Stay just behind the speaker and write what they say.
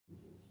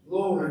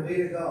Glory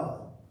be to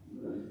God.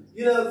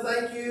 You know,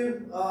 thank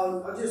you.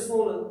 I just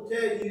want to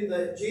tell you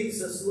that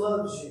Jesus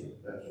loves you.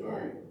 That's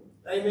right.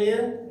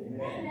 Amen?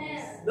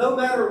 Amen. No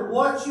matter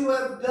what you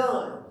have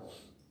done,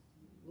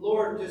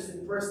 Lord just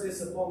impressed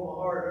this upon my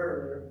heart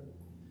earlier.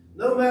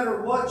 No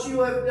matter what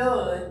you have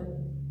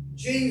done,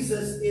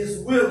 Jesus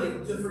is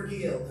willing to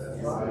forgive.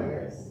 That's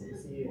right.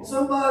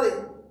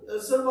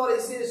 Somebody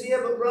says, yeah,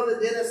 but Brother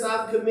Dennis,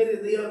 I've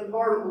committed the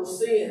unpardonable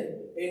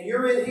sin. And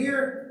you're in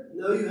here?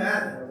 No, you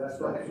haven't. That's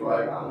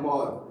right. Come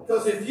on.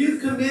 Because if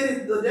you've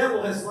committed, the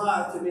devil has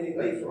lied to many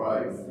people. That's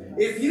right.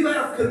 If you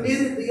have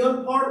committed the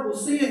unpardonable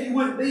sin, you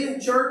wouldn't be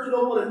in church. You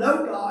don't want to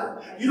know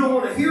God. You don't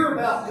want to hear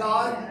about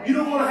God. You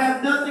don't want to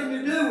have nothing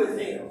to do with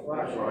Him.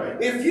 That's right.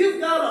 If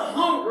you've got a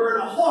hunger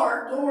and a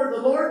heart toward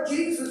the Lord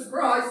Jesus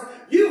Christ,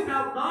 you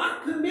have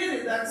not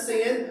committed that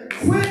sin.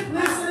 Quit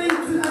listening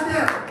to the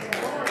devil.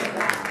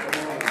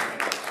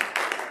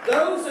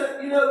 Those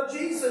that, you know,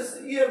 Jesus,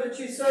 yeah, but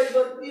you say,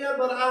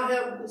 but I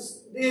have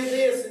did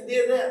this and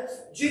did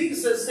that.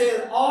 Jesus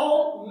said,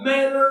 all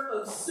manner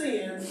of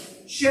sin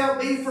shall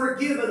be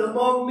forgiven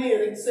among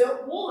men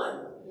except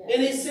one.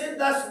 And He said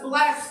that's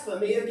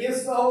blasphemy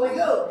against the Holy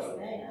Ghost.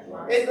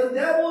 And the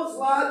devil has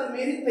lied to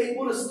many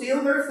people to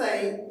steal their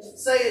faith,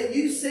 saying,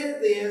 you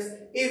said this.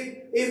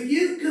 If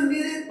you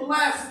committed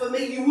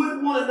blasphemy, you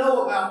wouldn't want to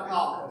know about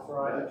God. That's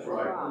right. That's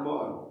right. Come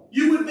on.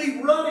 You would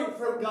be running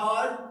from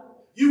God.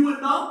 You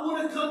would not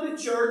want to come to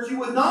church. You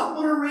would not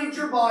want to read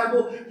your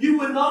Bible. You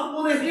would not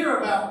want to hear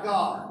about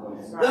God.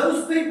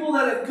 Those people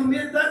that have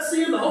committed that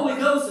sin, the Holy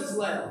Ghost is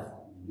left.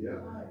 Yeah.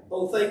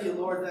 Oh, thank you,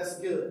 Lord. That's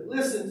good.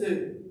 Listen to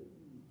me.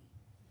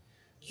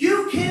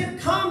 You can't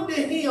come to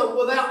Him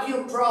without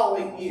Him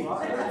drawing you.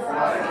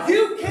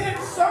 You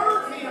can't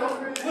serve Him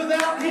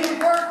without Him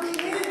working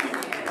in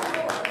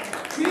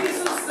you.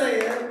 Jesus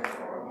said,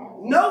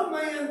 no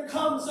man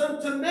comes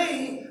unto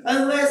me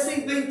unless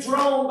he be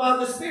drawn by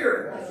the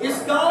Spirit. It's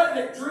God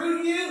that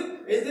drew you.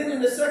 And then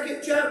in the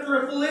 2nd chapter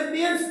of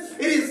Philippians,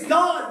 it is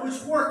God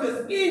which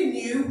worketh in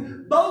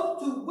you both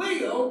to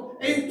will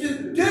and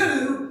to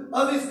do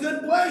of His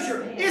good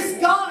pleasure.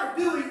 It's God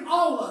doing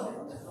all of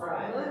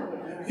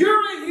it.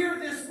 You're in here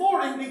this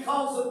morning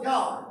because of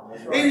God.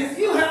 And if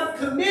you have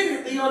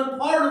committed the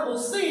unpardonable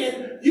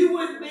sin, you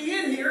wouldn't be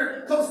in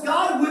here because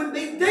God wouldn't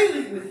be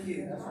dealing with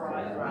you. That's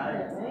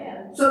right.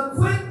 So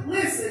quit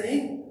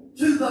listening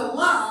to the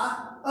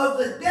lie of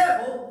the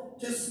devil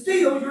to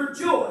steal your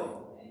joy.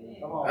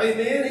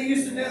 Amen. He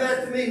used to do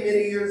that to me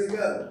many years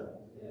ago.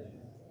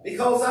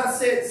 Because I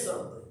said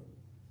something.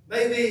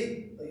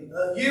 Maybe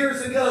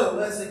years ago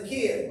as a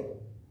kid.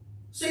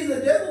 See, the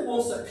devil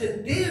wants to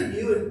condemn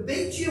you and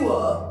beat you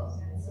up.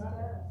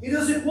 He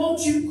doesn't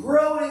want you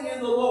growing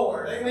in the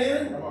Lord.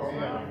 Amen?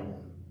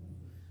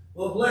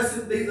 Well,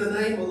 blessed be the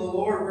name of the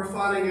Lord. We're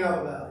finding out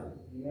about it.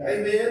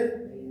 Amen?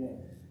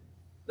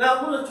 Now,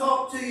 I want to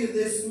talk to you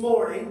this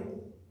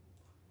morning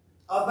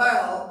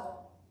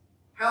about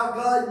how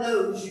God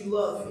knows you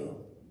love Him.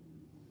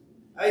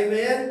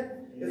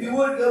 Amen? If you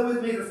would, go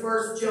with me to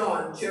 1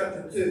 John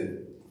chapter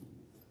 2.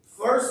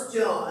 1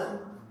 John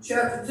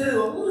chapter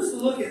 2. I want us to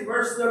look at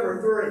verse number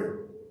 3.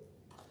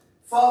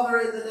 Father,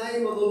 in the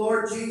name of the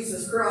Lord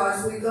Jesus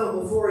Christ, we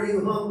come before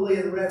you humbly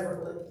and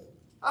reverently.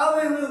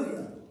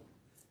 Hallelujah.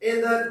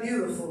 In that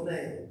beautiful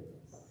name.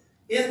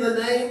 In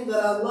the name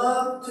that I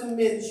love to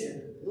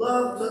mention,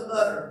 love to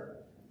utter,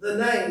 the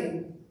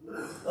name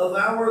of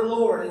our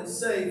Lord and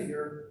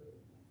Savior,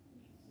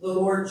 the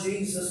Lord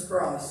Jesus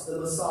Christ, the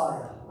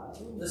Messiah,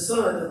 the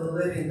Son of the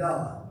living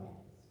God.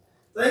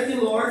 Thank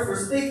you, Lord, for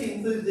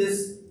speaking through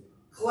this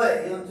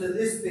clay unto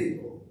this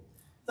people.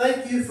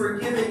 Thank you for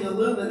giving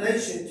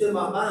illumination to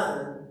my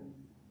mind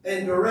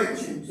and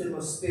direction to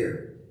my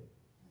spirit.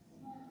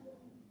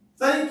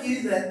 Thank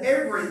you that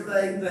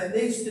everything that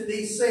needs to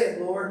be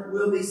said, Lord,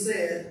 will be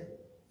said.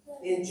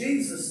 In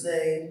Jesus'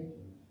 name,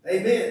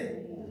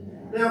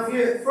 amen. Now, if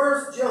you're at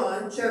 1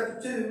 John chapter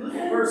 2, look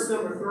at verse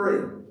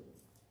number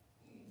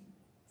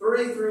 3.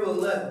 3 through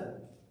 11.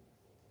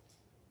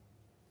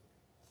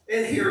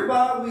 And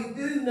hereby we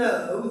do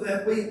know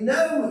that we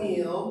know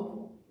Him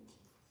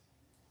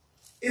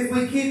if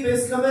we keep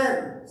His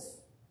commandments.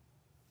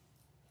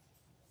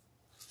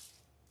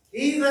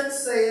 He that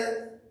saith,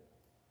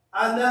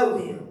 I know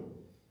Him,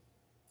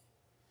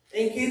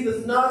 and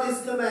keepeth not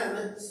His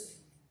commandments,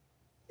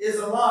 is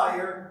a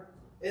liar,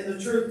 and the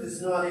truth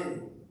is not in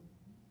him.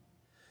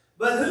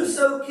 But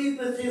whoso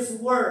keepeth His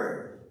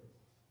word,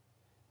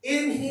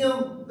 in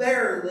him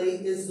verily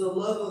is the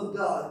love of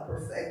God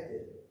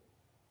perfected.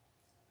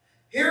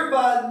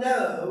 Hereby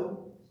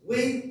know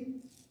we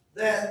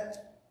that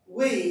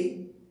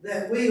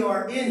we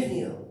are in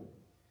Him.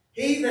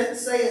 He that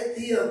saith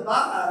he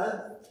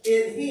abideth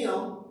in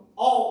Him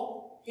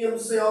ought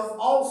himself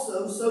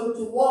also so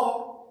to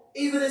walk,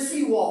 even as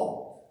He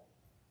walked.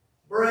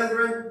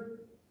 Brethren,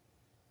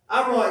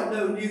 I write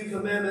no new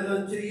commandment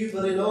unto you,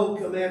 but an old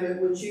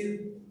commandment which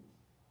you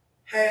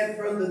had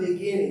from the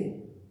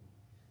beginning.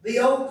 The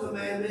old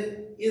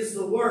commandment is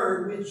the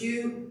word which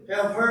you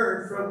have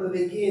heard from the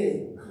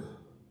beginning.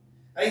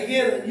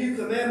 Again, a new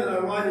commandment I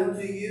write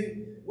unto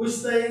you, which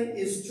thing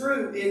is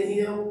true in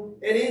him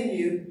and in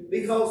you,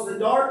 because the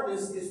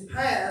darkness is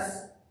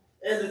past,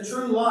 and the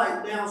true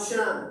light now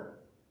shineth.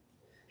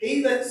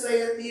 He that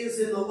saith he is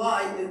in the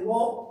light, and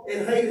walk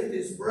and hateth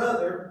his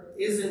brother,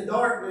 is in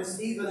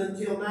darkness even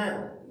until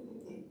now.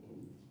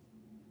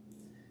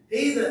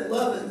 He that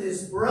loveth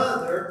his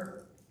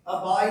brother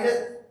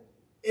abideth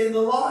in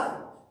the light,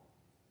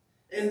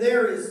 and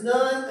there is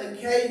none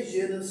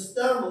occasion of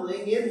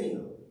stumbling in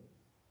him.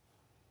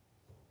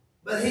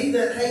 But he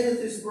that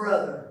hateth his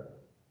brother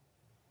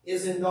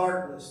is in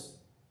darkness,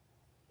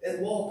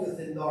 and walketh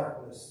in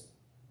darkness,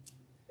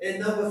 and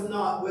knoweth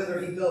not whither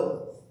he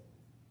goeth,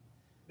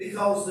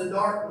 because the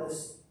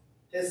darkness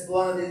has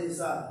blinded his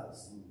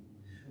eyes.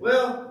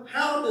 Well,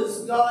 how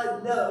does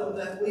God know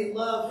that we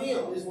love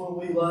him? Is when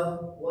we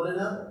love one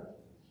another.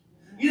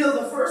 You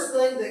know, the first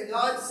thing that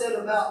God said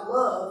about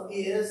love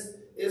is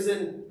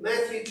in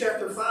Matthew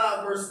chapter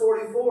 5, verse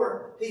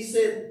 44. He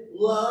said,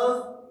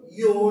 love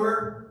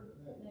your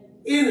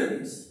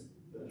enemies.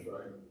 That's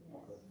right.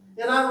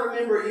 And I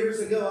remember years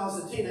ago, I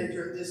was a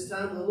teenager at this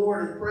time, the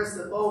Lord impressed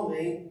upon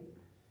me,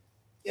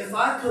 if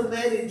I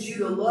commanded you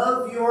to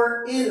love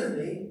your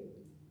enemy,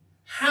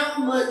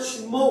 how much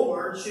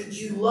more should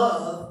you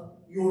love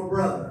your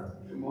brother?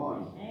 Come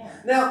on.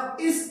 Now,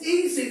 it's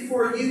easy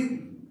for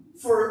you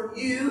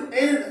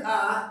and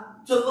I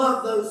to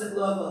love those that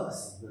love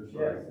us. That's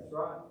right. That's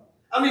right.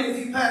 I mean,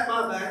 if you pat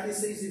my back,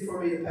 it's easy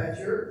for me to pat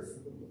yours.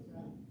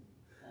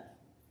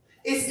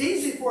 It's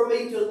easy for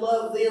me to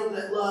love them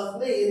that love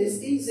me, and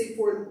it's easy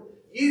for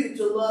you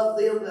to love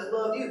them that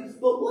love you.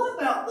 But what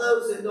about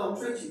those that don't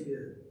treat you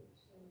good?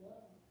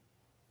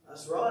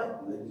 That's right.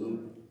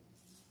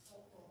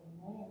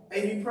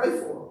 And you pray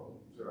for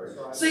them. That's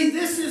right. See,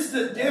 this is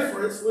the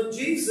difference when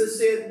Jesus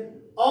said,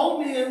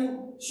 all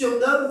men shall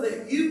know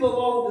that you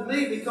belong to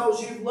me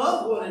because you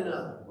love one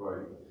another.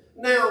 Right.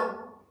 Now,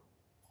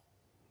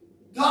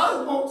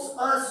 God wants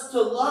us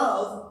to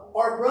love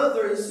our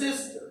brother and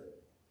sister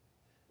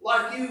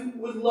like you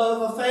would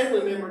love a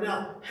family member.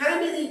 Now, how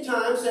many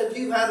times have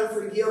you had to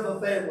forgive a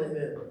family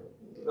member?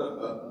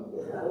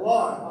 A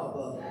lot, my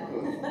brother.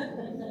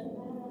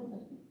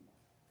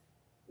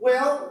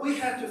 Well, we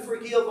have to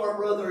forgive our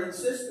brother and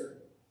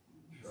sister.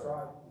 That's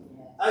right.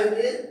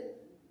 Amen?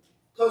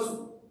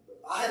 Because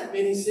I had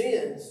many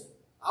sins.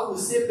 I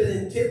was sipping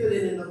and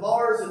tipping in the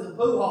bars and the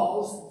pool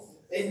halls,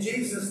 and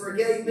Jesus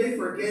forgave me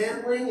for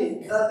gambling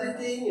and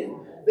coveting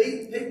and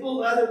beating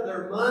people out of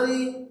their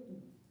money.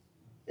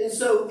 And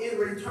so in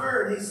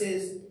return, he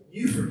says,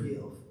 you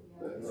forgive.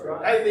 That's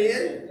right.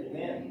 Amen?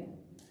 Amen.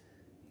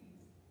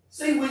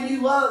 See, when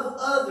you love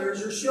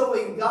others, you're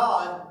showing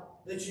God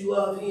that you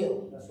love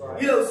him. That's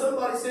right. You know,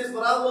 somebody says,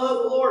 but I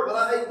love the Lord, but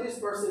I hate this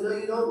person. No,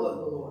 you don't love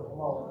the Lord. Come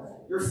on.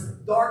 Your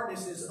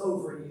darkness is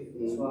over you.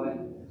 That's right.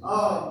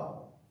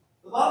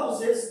 The Bible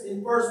says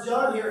in 1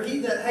 John here, he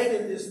that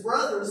hateth his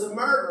brother is a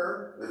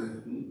murderer.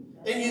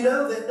 And you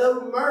know that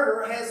no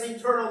murderer has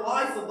eternal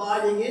life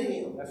abiding in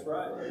him. That's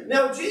right.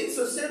 Now,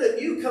 Jesus said a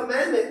new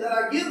commandment that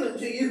I give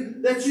unto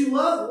you, that you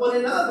love one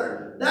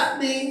another. That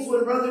means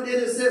when Brother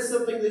Dennis says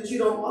something that you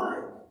don't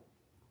like.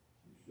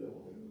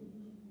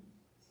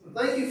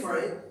 Thank you,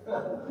 Frank.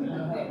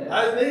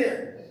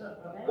 Amen.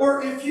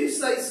 Or if you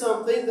say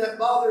something that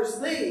bothers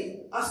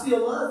me, I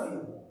still love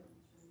you.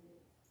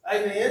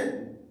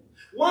 Amen.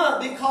 Why?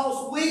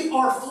 Because we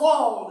are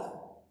flawed.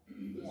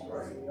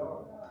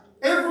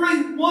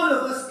 Every one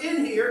of us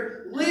in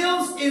here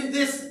lives in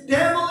this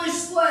devilish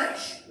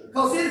flesh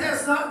because it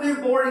has not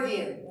been born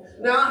again.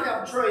 Now, I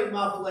have trained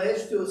my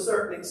flesh to a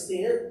certain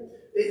extent.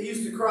 It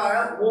used to cry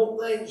out and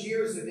want things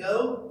years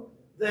ago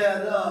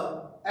that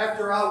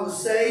after I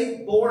was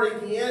saved, born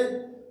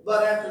again,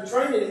 but after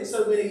training it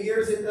so many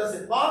years, it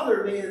doesn't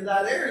bother me in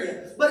that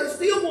area. But it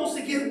still wants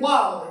to get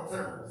wild at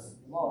times.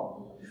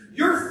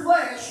 Your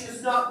flesh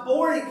is not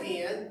born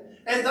again,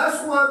 and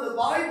that's why the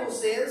Bible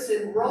says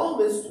in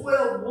Romans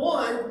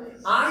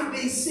 12:1, I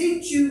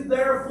beseech you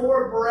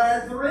therefore,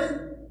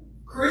 brethren,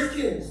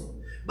 Christians,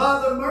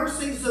 by the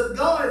mercies of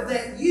God,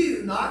 that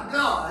you, not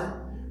God,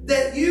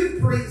 that you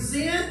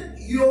present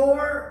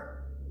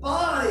your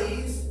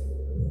bodies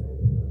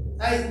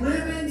a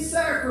living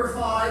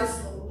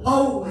sacrifice,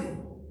 holy.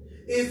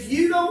 If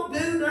you don't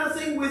do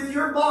nothing with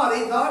your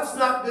body, God's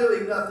not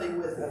doing nothing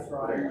with it. That's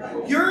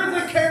right. You're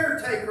the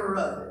caretaker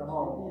of it. Come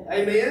on.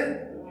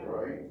 Amen? That's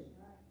right.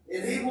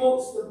 And he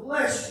wants to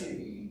bless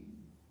you.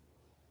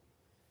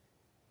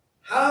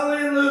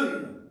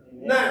 Hallelujah.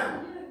 Amen.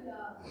 Now,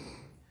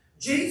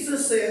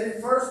 Jesus said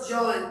in 1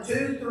 John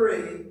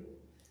 2:3,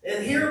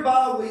 and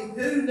hereby we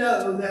do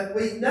know that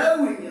we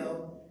know him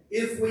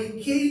if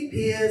we keep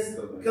his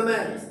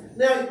commandments.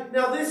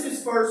 Now this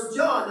is 1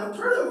 John. Now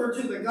turn over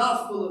to the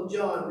Gospel of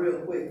John real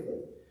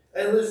quickly.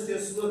 And let's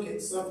just look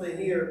at something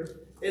here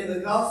in the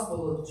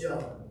Gospel of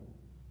John.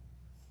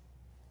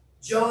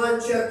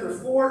 John chapter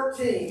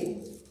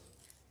 14.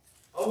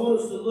 I want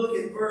us to look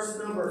at verse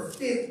number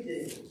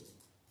 15.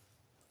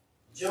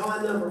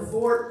 John number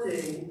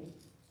 14,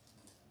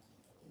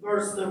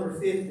 verse number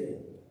 15.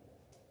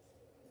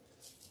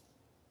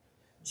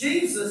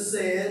 Jesus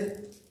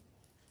said,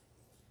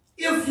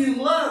 if you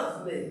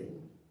love me,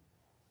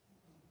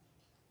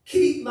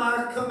 keep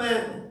my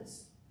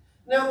commandments.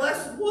 Now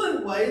that's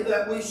one way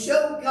that we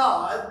show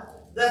God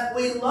that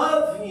we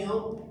love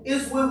Him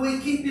is when we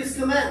keep His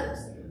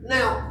commandments.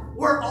 Now,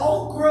 we're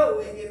all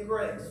growing in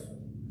grace.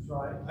 That's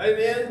right.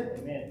 Amen?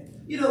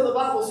 Amen. You know, the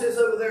Bible says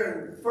over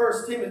there in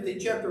 1 Timothy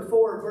chapter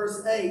 4 and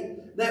verse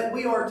 8 that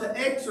we are to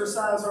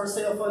exercise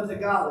ourselves unto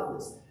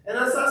godliness. And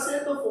as I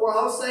said before,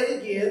 I'll say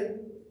again,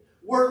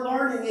 we're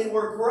learning and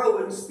we're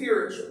growing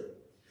spiritually.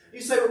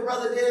 You say, well,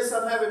 Brother Dennis,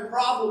 I'm having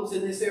problems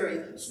in this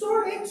area.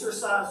 Start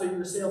exercising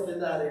yourself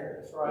in that area.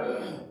 That's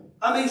right.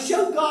 I mean,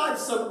 show God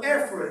some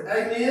effort.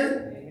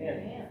 Amen?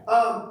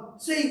 Amen.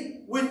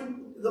 See,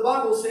 when the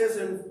Bible says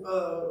in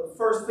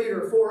 1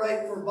 Peter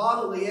 4:8, for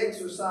bodily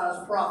exercise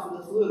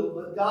profiteth little,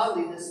 but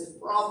godliness is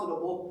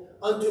profitable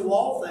unto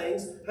all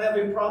things,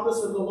 having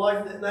promise of the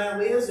life that now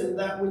is and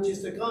that which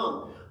is to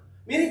come.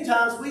 Many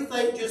times we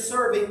think just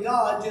serving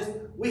God,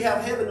 we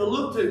have heaven to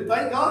look to.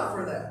 Thank God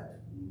for that.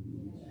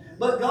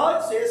 But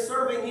God says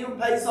serving Him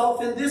pays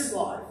off in this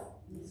life.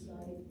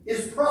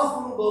 It's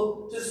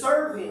profitable to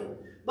serve Him.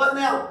 But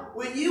now,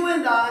 when you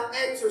and I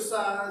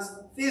exercise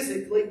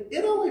physically,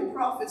 it only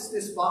profits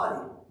this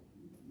body.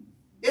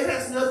 It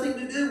has nothing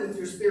to do with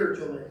your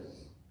spiritual man.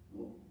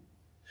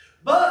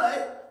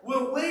 But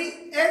when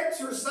we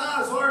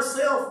exercise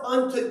ourselves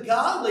unto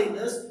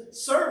godliness,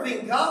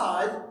 serving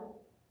God,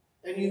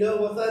 and you know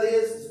what that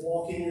is? It's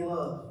walking in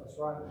love. That's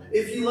right.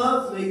 If you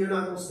love me, you're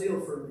not going to steal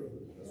from me.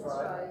 That's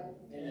right.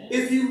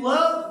 If you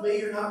love me,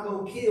 you're not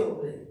going to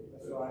kill me.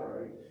 That's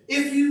right.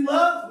 If you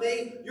love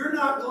me, you're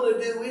not going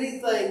to do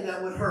anything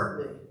that would hurt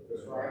me.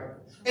 That's right.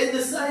 In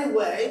the same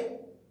way,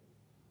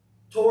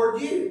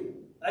 toward you.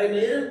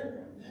 Amen?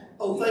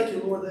 Oh, thank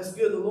you, Lord. That's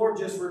good. The Lord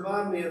just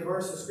reminded me of a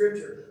verse of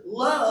Scripture.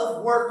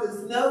 Love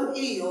worketh no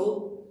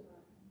ill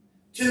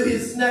to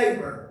his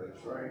neighbor.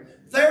 That's right.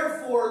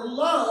 Therefore,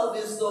 love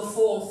is the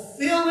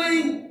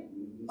fulfilling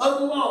of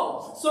the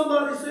law.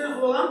 Somebody says,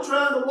 well, I'm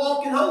trying to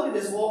walk in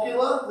holiness. Walk in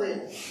love then.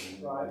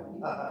 That's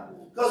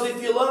right. Because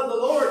if you love the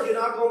Lord, you're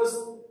not going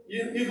to,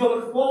 you're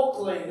going to walk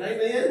clean.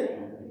 Amen?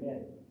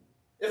 Amen.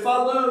 If I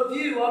love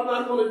you, I'm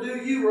not going to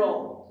do you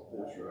wrong.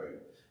 That's right.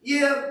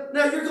 Yeah,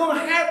 now you're going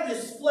to have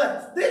this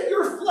flesh. Then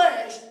your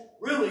flesh,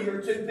 really,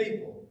 you're two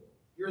people.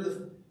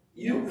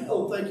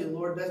 Oh, thank you,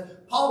 Lord.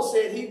 Paul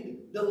said he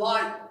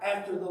delight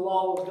after the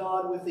law of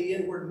God with the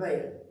inward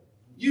man.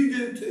 You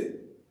do too.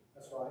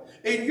 That's right.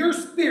 In your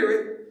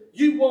spirit,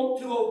 you want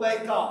to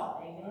obey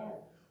God. Amen.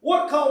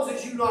 What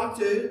causes you not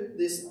to?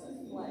 This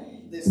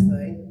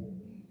thing.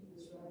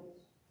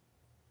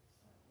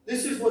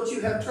 This is what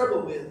you have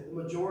trouble with the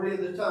majority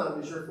of the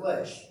time is your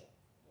flesh.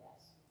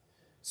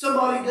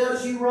 Somebody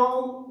does you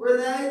wrong,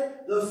 Renee,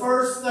 the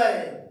first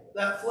thing,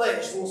 that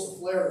flesh wants to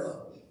flare up.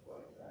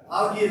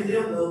 I'll give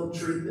them the old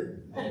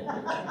treatment. Amen.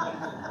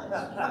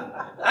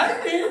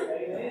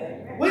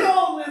 Amen. We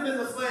all live in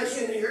the flesh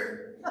in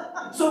here.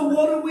 So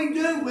what do we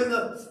do when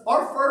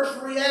our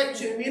first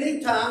reaction many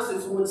times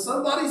is when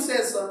somebody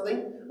says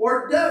something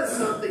or does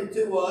something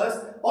to us,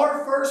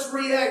 our first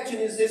reaction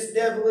is this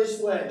devilish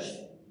flesh.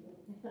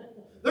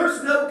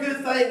 There's no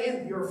good thing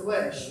in your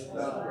flesh. That's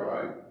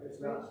right. It's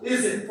not.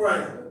 Is it,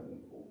 Frank?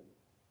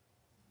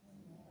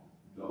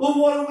 Well,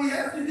 what do we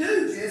have to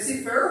do,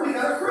 Jesse Farrell? We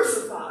got to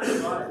crucify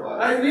him.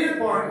 Right. Amen,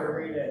 Parker.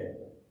 Every day.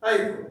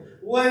 April.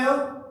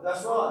 Well,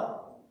 that's right.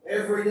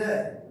 Every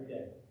day. Every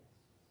day.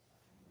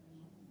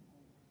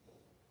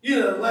 You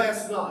know,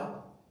 last night,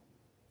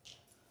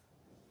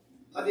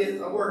 I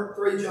worked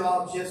 3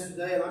 jobs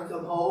yesterday, and I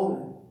come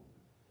home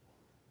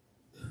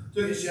and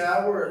took a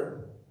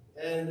shower,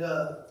 and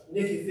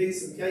Nikki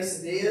fixed some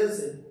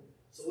quesadillas, and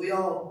so we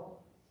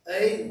all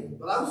ate,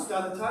 but I was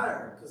kind of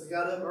tired because I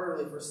got up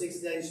early for 6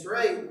 days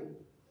straight, and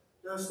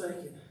I was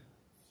thinking,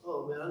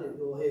 oh man, I need to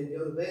go ahead and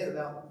go to bed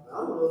about, I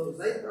don't know if it was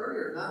 8:30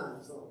 or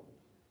 9, so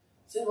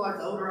it seems like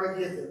the older I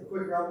get, the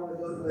quicker I want to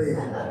go to bed.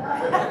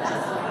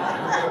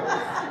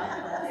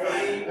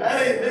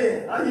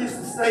 Amen. I used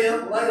to stay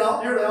up late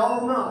nearly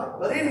all night.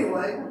 But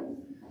anyway,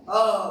 I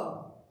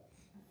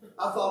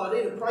thought I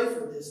need to pray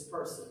for this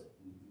person.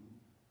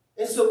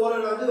 And so what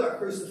did I do? I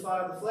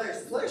crucified the flesh.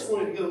 The flesh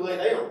wanted to go lay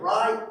down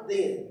right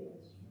then.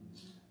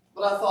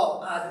 But I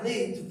thought, I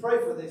need to pray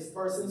for this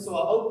person. So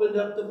I opened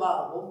up the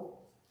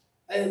Bible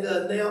and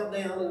knelt down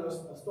and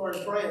I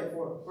started praying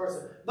for the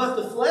person. But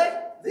the flesh,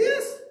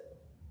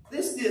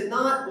 this did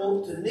not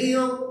want to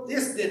kneel.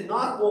 This did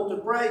not want to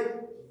pray.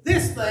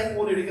 This thing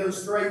wanted to go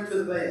straight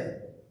to the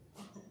bed.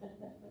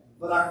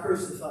 But I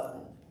crucified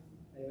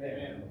it.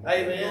 Amen.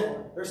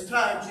 Amen. There's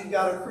times you've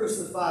got to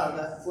crucify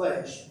that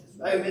flesh.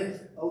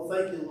 Amen. Oh,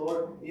 thank you,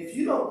 Lord. If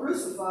you don't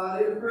crucify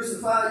it, it'll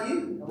crucify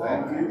you.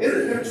 Thank you.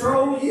 It'll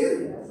control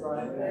you. That's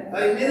right.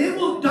 Amen. It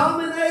will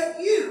dominate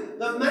you.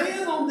 The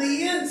man on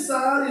the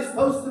inside is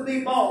supposed to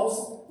be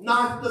boss,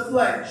 not the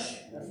flesh.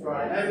 That's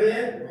right.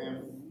 Amen.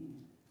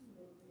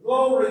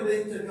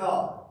 Glory be to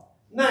God.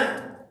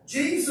 Now,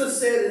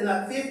 Jesus said in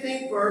that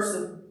 15th verse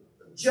of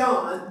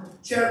John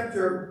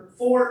chapter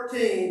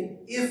 14,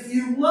 if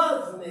you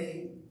love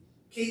me,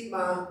 keep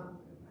my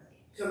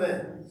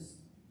commandments.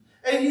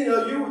 And you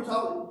know, you were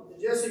talking,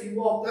 Jesse, you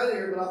walked out of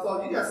here, but I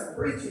thought, you got some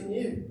preaching,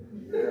 you.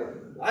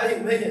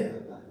 Amen.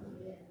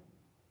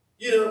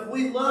 You know, if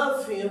we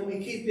love him,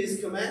 we keep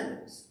his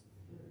commandments.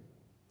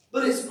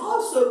 But it's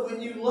also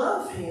when you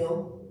love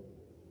him,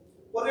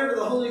 whatever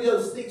the Holy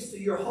Ghost speaks to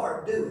your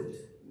heart, do it.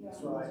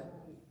 That's right.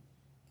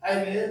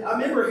 Amen. I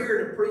remember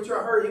hearing a preacher,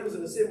 I heard he was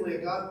an Assembly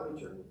of God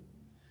preacher,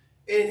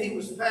 and he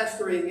was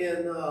pastoring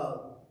in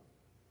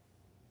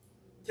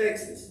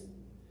Texas.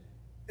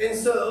 And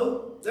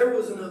so there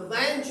was an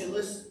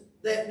evangelist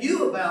that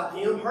knew about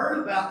him,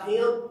 heard about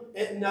him,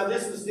 and now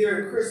this was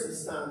during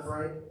Christmas time,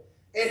 Frank,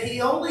 and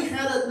he only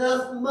had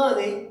enough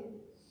money,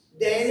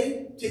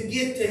 Danny, to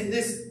get to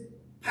this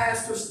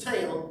pastor's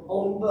town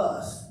on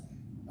bus.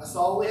 That's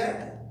all we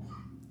had.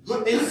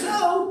 And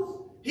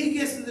so he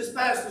gets to this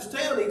pastor's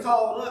town. He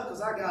called up,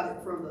 because I got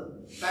it from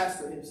the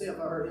pastor himself.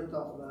 I heard him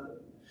talk about it.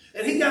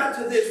 And he got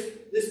to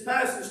this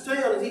pastor's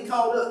town, and he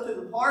called up to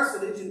the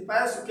parsonage, and the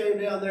pastor came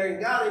down there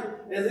and got him,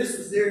 and this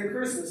was during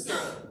Christmas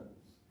time.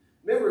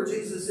 Remember,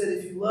 Jesus said,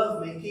 if you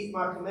love me, keep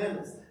my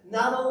commandments.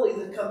 Not only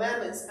the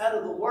commandments out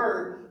of the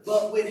Word,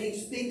 but when he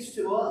speaks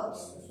to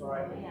us. That's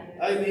right.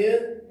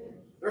 Amen.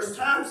 There's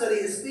times that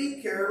he'll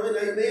speak, Carolyn.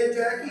 Amen,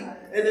 Jackie.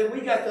 And then we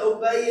got to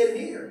obey it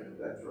here.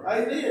 That's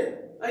right. Amen.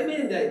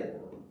 Amen, David.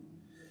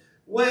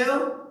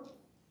 Well,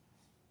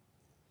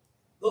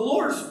 the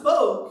Lord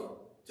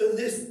spoke to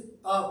this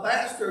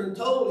pastor and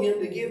told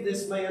him to give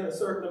this man a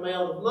certain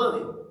amount of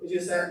money. It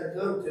just happened to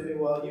come to me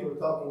while you were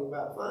talking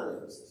about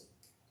finances.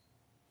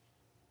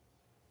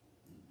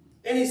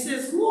 And he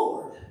says,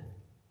 Lord,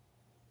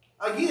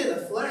 again,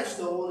 the flesh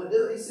don't want to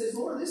do it. He says,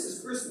 Lord, this is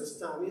Christmas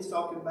time. He's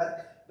talking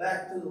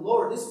back to the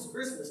Lord. This is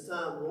Christmas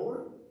time,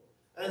 Lord.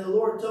 And the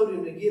Lord told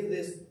him to give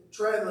this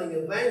traveling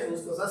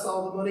evangelist, because that's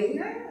all the money he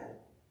had.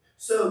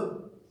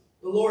 So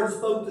the Lord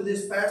spoke to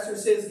this pastor and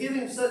says, give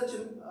him such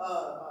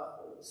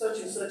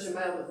and such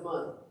amount of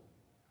money.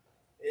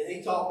 And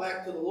he talked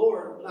back to the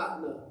Lord, not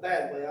in a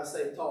bad way. I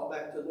say talk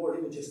back to the Lord.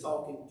 He was just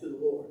talking to the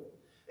Lord.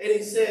 And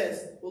he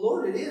says, well,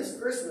 Lord, it is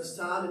Christmas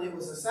time, and it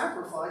was a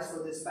sacrifice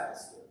for this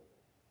pastor.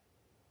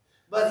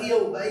 But he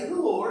obeyed the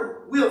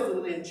Lord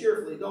willfully and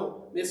cheerfully.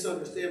 Don't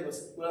misunderstand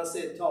us when I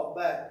said talk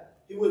back.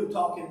 He wasn't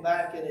talking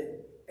back in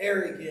an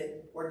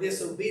arrogant or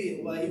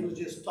disobedient way. He was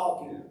just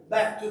talking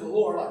back to the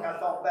Lord like I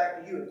talked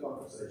back to you in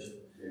conversation.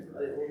 I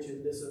didn't want you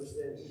to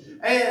misunderstand.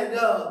 And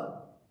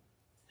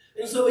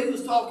so he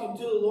was talking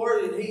to the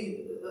Lord,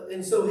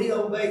 and so he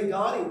obeyed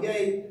God and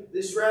gave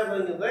this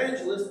traveling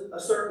evangelist a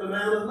certain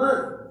amount of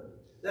money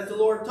that the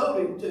Lord told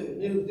him to.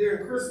 And it was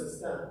during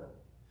Christmas time.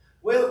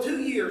 Well,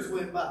 2 years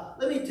went by.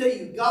 Let me tell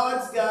you,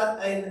 God's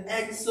got an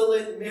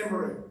excellent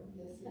memory.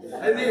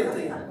 Amen,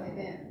 Tim.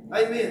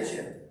 Amen,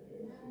 Shem.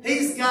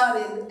 He's got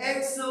an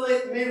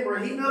excellent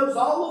memory. He knows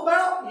all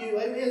about you.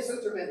 Amen,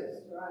 Sister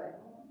Minnie. Right.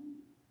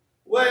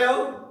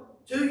 Well,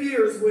 2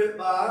 years went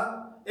by,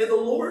 and the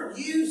Lord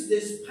used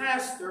this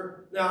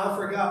pastor. Now, I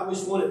forgot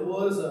which one it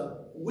was, a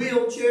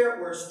wheelchair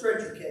or a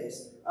stretcher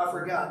case. I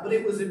forgot. But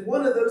it was in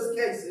one of those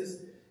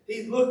cases.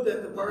 He looked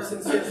at the person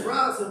and says,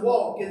 rise and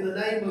walk in the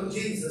name of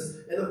Jesus.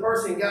 And the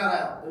person got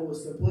out and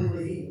was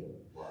completely healed.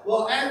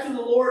 Well, after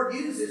the Lord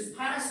used his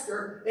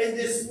pastor in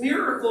this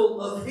miracle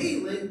of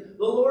healing,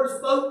 the Lord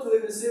spoke to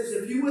him and says,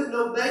 if you wouldn't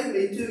obey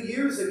me 2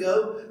 years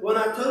ago when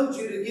I told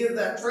you to give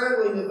that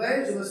traveling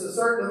evangelist a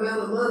certain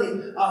amount of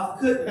money, I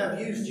couldn't have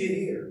used you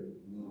here.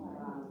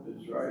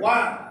 That's right.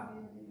 Why?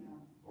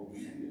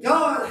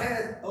 God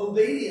had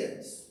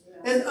obedience.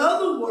 In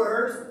other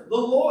words, the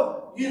Lord,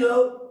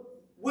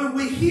 when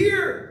we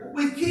hear,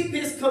 we keep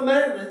his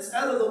commandments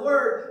out of the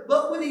Word,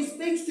 but when he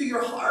speaks to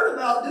your heart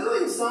about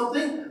doing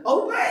something,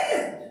 obey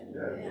it.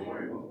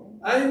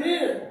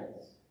 Amen.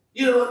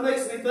 It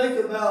makes me think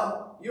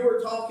about, you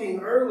were talking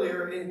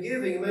earlier in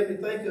giving, it made me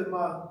think of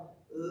my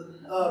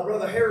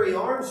brother Harry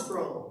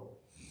Armstrong.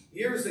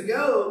 Years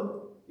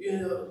ago,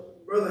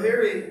 Brother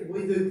Harry,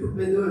 we've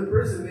been doing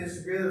prison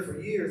ministry together for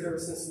years, ever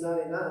since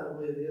 99, I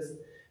believe it is.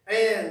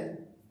 And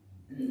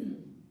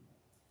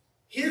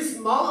his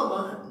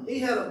mama, he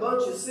had a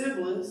bunch of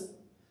siblings,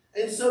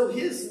 and so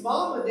his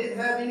mama didn't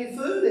have any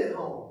food at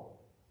home,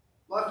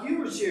 like you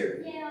were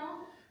sharing. Yeah.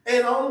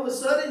 And all of a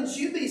sudden,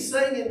 she'd be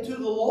singing to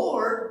the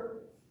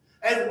Lord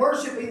and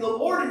worshiping the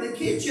Lord in the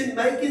kitchen,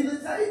 making the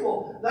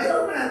table. They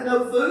don't have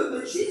no food,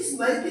 but she's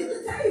making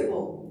the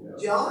table. Yeah.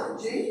 John,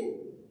 Jean,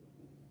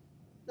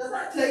 does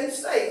that take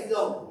faith,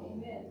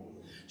 don't it?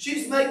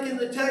 She's making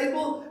the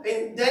table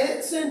and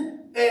dancing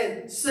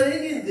and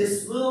singing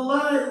this little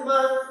line of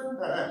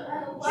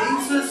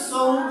mine, Jesus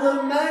on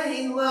the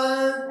main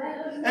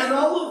line. And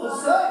all of a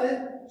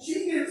sudden,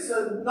 she gets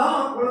a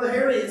knock, Brother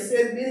Harry has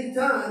said many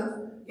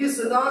times, gets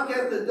a knock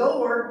at the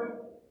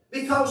door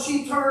because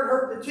she turned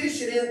her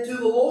petition into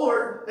the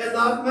Lord and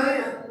not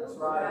man. That's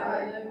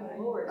right.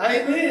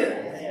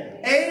 Amen.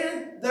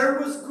 And there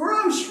was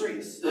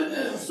groceries.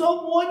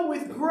 Someone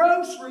with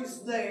groceries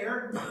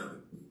there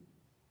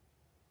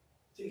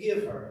to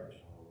give her.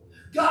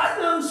 God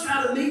knows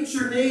how to meet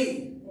your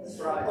need. That's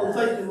right. Oh,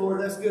 thank you,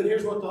 Lord. That's good.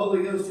 Here's what the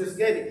Holy Ghost just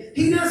gave me.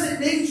 He doesn't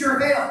need your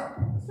help.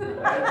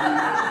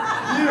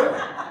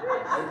 Yeah.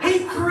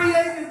 He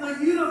created the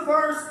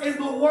universe and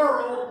the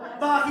world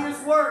by His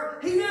Word.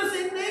 He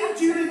doesn't need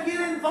you to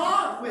get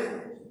involved with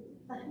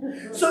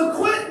it. So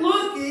quit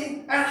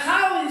looking at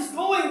how He's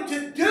going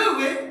to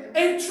do it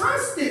and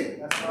trust Him.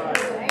 That's right.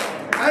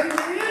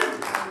 Amen.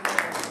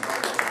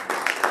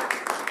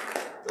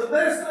 The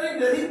best thing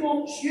that He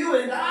wants you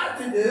and I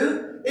to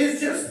do is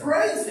just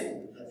praise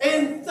Him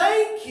and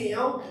thank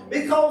Him,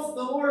 because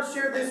the Lord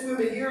shared this with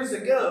me years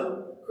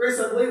ago. Chris,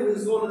 I believe we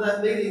was going to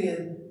that meeting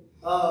in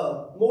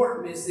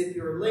Morton, Mississippi,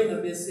 or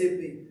Lena,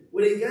 Mississippi,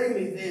 when he gave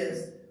me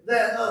this,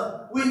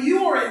 that when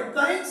you are in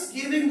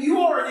thanksgiving, you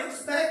are in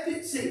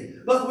expectancy.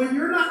 But when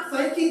you're not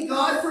thanking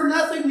God for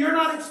nothing, you're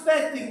not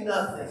expecting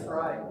nothing. That's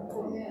right.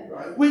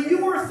 When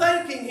you are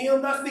thanking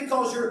Him, that's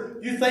because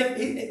you're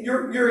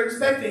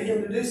expecting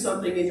Him to do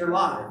something in your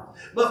life.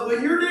 But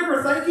when you're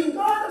never thanking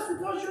God, that's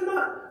because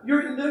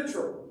you're in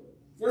neutral.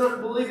 You're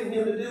not believing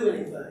Him to do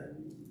anything.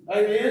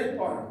 Amen?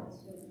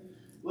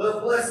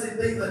 Well, blessed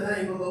be the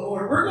name of the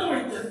Lord. We're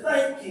going to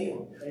thank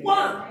Him.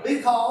 Why?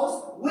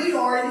 Because we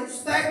are in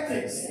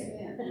expectancy.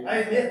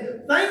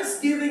 Amen.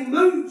 Thanksgiving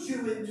moves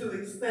you into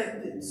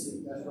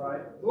expectancy. That's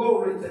right.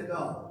 Glory to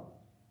God.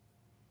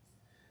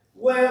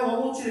 Well, I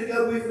want you to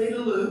go with me to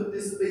Luke.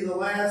 This will be the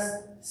last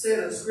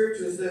set of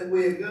scriptures that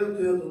we'll go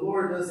to if the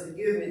Lord doesn't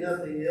give me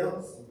nothing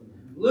else.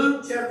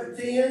 Luke chapter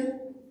 10.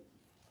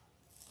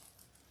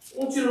 I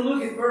want you to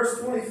look at verse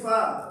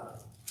 25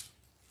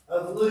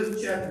 of Luke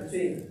chapter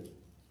 10.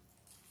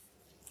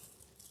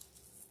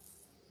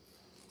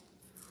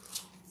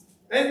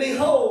 And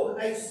behold,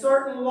 a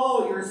certain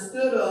lawyer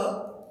stood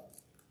up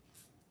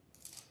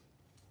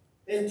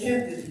and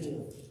tempted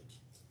Him,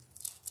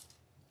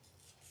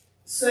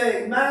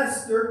 saying,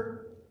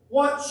 Master,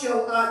 what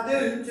shall I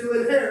do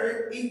to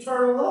inherit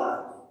eternal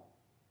life?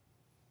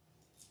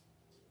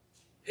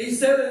 He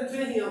said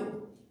unto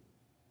him,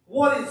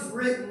 What is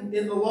written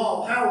in the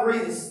law? How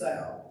readest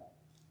thou?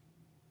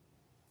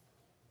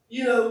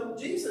 You know,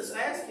 Jesus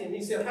asked him,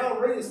 He said, How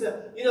readest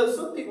thou? You know,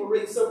 some people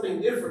read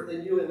something different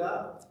than you and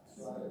I.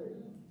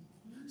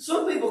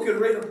 Some people could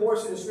read a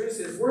portion of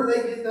Scripture and says, where do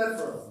they get that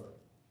from?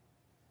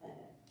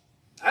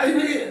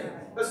 Amen.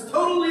 That's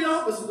totally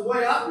opposite the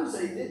way I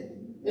received it.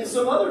 And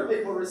some other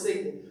people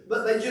received it.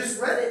 But they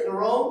just read it the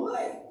wrong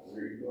way.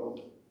 There you go.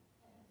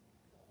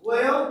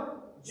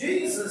 Well,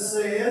 Jesus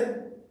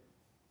said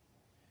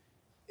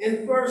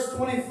in verse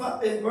 26,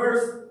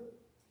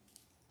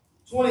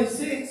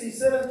 He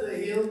said unto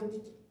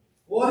him,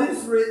 What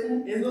is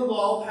written in the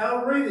law,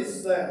 how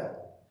readest thou?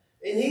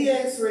 And he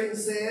answering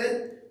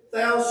said,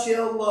 Thou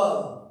shalt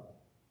love.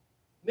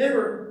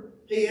 Remember,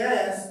 he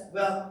asked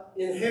about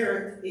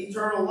inherit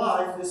eternal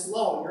life, this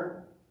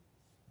lawyer.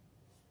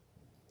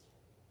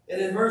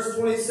 And in verse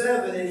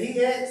 27, and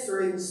he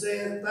answering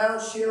said, Thou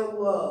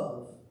shalt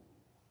love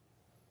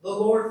the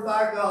Lord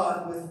thy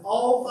God with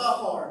all thy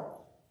heart,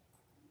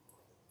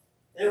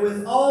 and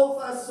with all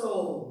thy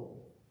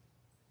soul,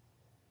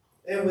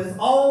 and with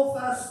all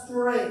thy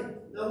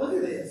strength. Now look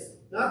at this.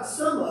 Not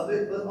some of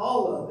it, but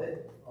all of it.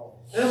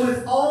 And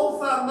with all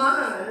thy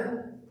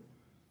mind,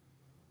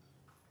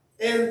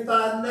 and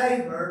thy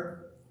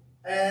neighbor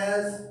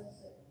as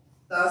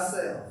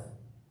thyself.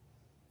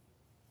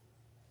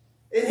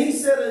 And he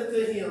said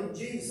unto him,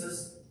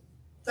 Jesus,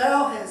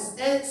 Thou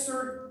hast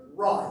answered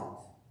right.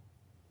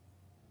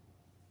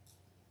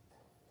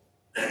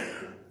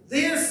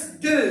 This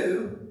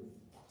do,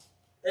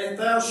 and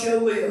thou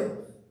shalt live.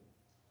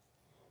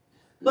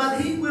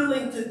 But he,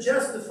 willing to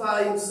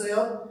justify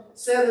himself,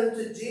 said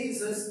unto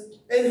Jesus,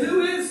 And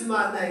who is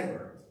my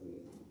neighbor?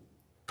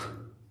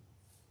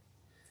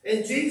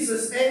 And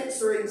Jesus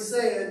answering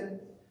said,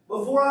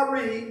 Before I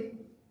read,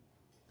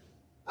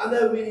 I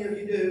know many of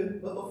you do,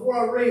 but before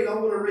I read,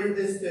 I'm going to read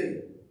this to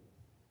you.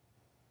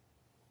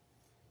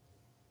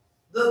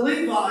 The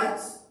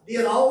Levites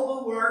did all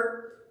the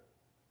work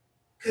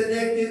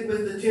connected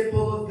with the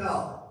temple of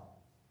God.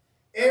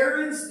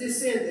 Aaron's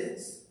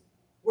descendants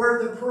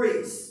were the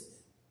priests,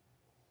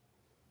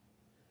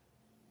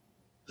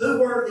 who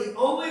were the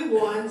only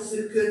ones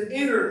who could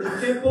enter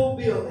the temple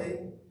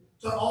building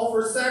to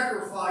offer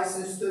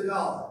sacrifices to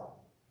God.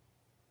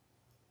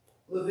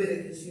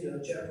 Leviticus,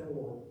 chapter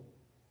 1.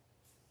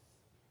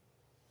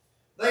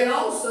 They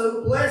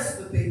also blessed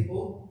the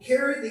people,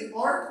 carried the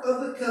Ark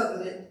of the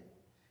Covenant,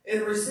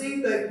 and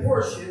received a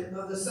portion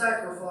of the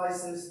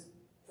sacrifices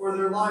for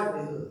their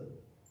livelihood.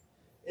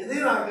 And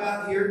then I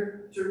got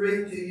here to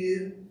read to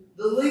you,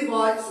 the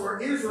Levites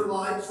were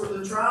Israelites from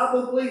the tribe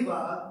of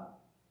Levi.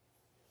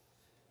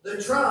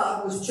 The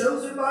tribe was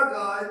chosen by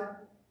God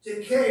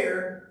to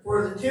care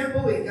for the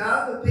temple and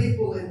guide the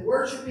people in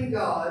worshiping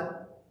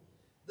God.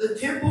 The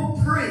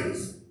temple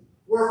priests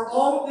were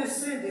all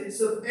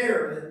descendants of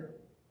Aaron,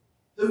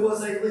 who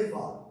was a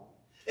Levite.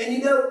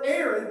 And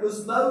Aaron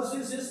was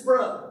Moses'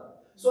 brother.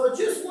 So I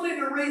just wanted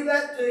to read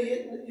that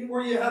to you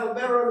where you have a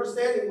better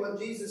understanding of what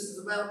Jesus is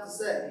about to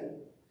say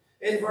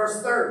in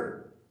verse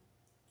 30.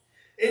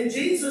 And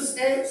Jesus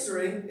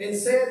answering and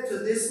said to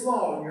this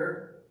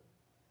lawyer,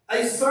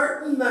 a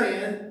certain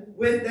man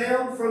went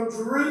down from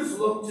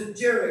Jerusalem to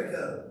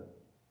Jericho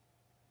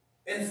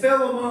and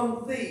fell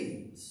among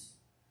thieves,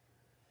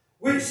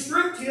 which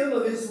stripped him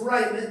of his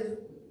raiment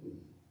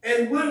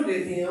and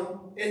wounded him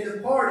and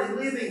departed,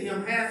 leaving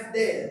him half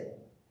dead.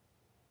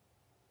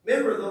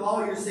 Remember, the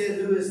lawyer said,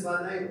 who is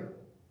my neighbor?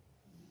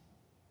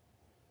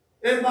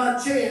 And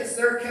by chance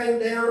there came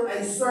down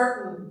a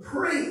certain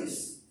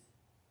priest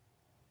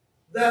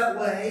that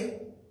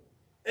way,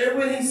 and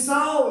when he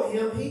saw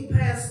him, he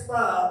passed by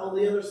on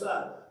the other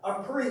side.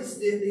 A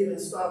priest didn't even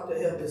stop to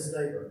help his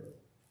neighbor.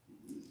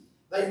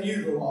 They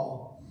knew the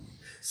law.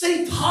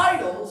 See,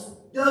 titles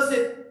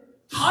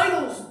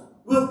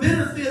will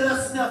benefit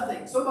us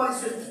nothing. Somebody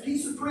says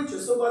he's a preacher.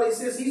 Somebody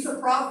says he's a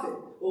prophet.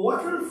 Well,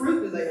 what kind of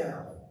fruit do they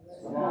have?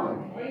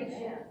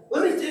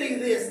 Let me tell you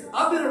this.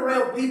 I've been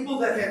around people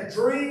that had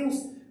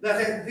dreams,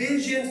 that had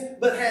visions,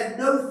 but had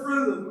no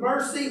fruit of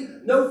mercy,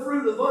 no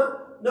fruit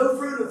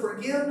of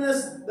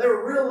forgiveness. They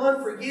were real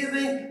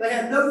unforgiving. They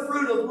had no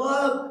fruit of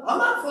love. I'm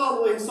not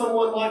following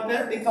someone like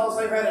that because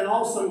they've had an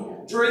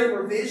awesome dream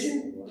or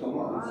vision. Come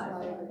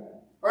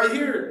on. Are you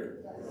hearing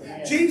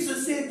me?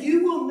 Jesus said,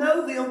 you will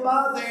know them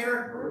by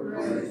their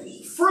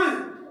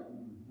fruit.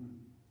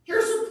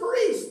 Here's a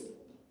priest.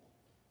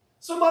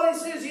 Somebody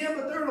says, yeah,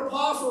 but they're an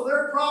apostle,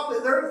 they're a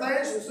prophet, they're an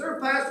evangelist, they're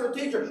a pastor, a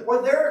teacher,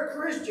 or they're a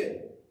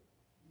Christian.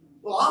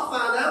 Well, I'll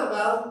find out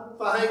about them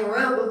if I hang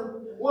around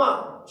them.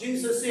 Why?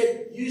 Jesus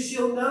said, you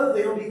shall know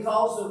them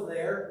because of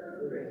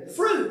their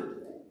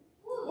fruit.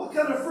 What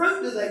kind of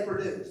fruit do they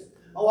produce?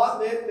 Oh, I've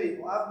met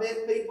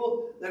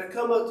people that have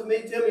come up to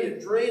me, tell me a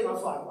dream. I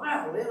was like,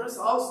 wow, man, that's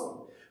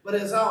awesome. But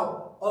as I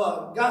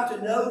got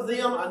to know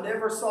them, I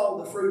never saw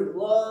the fruit of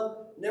love,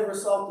 never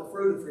saw the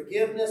fruit of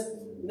forgiveness,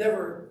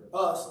 never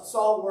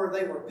saw where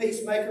they were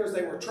peacemakers,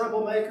 they were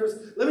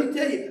troublemakers. Let me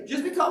tell you,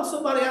 just because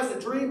somebody has a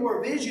dream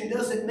or a vision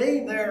doesn't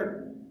mean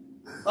they're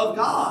of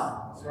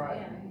God. That's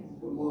right.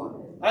 Come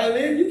on.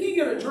 Amen. You can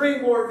get a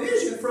dream or a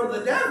vision from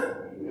the devil.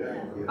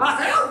 Yeah.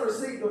 I have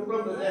received them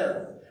from the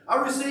devil. I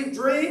received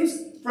dreams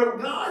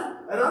from God,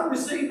 and I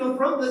received them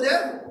from the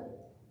devil.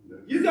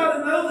 You got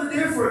to know the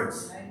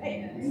difference.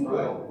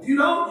 Well, If you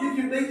don't, you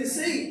can be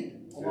deceived.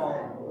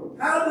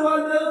 How do I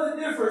know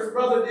the difference,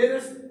 Brother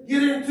Dennis?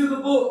 Get into the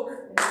book.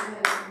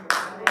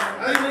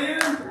 Amen.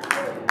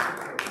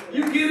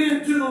 You get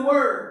into the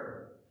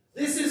Word.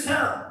 This is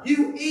how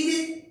you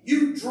eat it,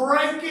 you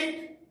drink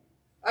it.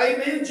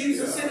 Amen.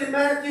 Jesus said in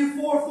Matthew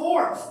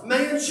 4:4,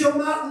 man shall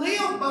not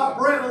live by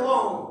bread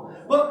alone,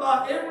 but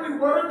by every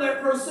word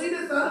that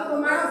proceedeth out of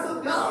the mouth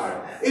of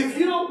God. If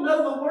you don't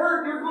know the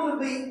Word, you're going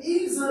to be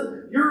easy.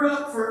 You're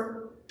up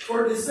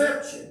for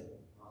deception.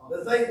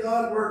 But thank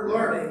God we're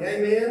learning.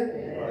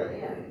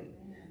 Amen.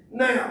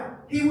 Now,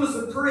 he was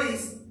a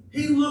priest.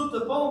 He looked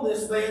upon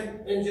this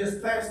man and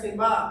just passed him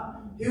by.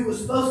 He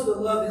was supposed to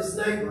love his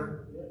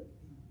neighbor.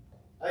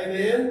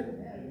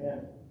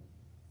 Amen.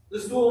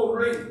 Let's go on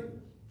reading.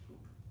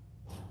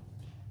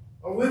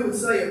 Or we would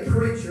say a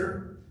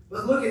preacher.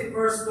 But look at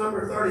verse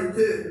number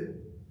 32.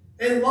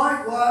 And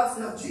likewise,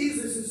 now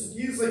Jesus is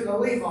using a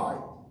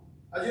Levite.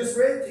 I just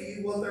read to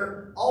you what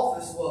their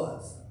office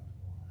was.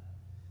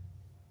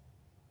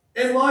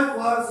 And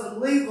likewise, a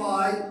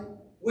Levite,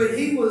 when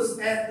he was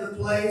at the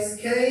place,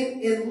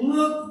 came and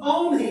looked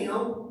on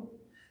him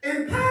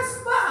and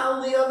passed by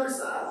on the other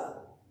side.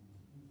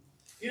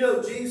 You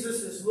know,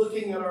 Jesus is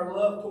looking at our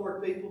love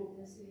toward people.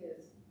 Yes, he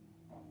is.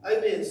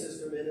 Amen,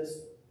 Sister Menace.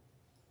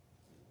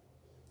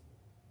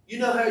 You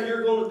know how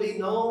you're going to be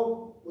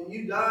known when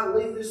you die and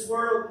leave this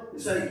world?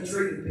 It's how you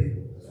treated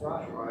people. That's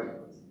right. that's right.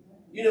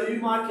 You know, you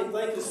might can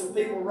think of some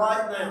people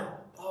right now.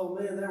 Oh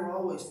man, they were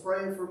always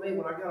praying for me.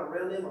 When I got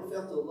around them, I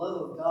felt the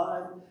love of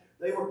God.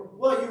 They were,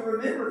 well, you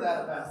remember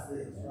that about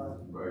them,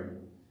 right?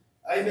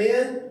 Right.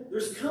 Amen.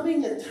 There's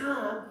coming a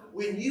time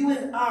when you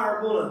and I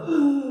are going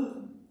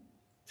to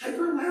take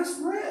our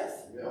last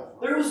breath. Yeah.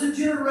 There was a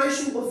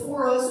generation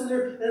before us,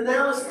 and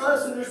now it's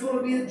us, and there's going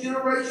to be a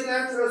generation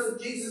after us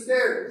if Jesus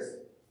tarries.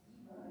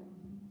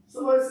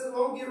 Somebody says,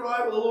 "Well, I'll get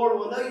right with the Lord."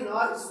 Well, no, you're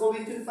not. It's going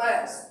to be too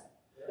fast.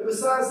 And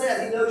besides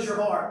that, He knows your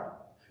heart.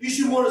 You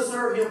should want to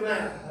serve Him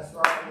now. That's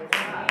right.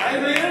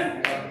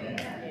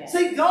 Amen.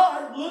 See,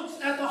 God looks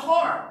at the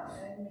heart.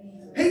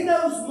 He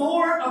knows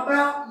more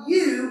about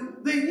you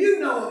than you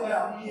know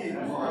about you.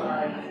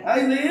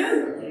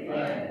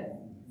 Amen.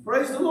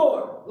 Praise the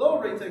Lord.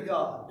 Glory to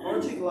God.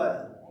 Aren't you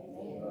glad?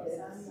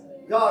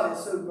 God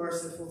is so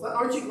merciful.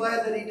 Aren't you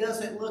glad that He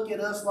doesn't look at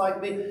us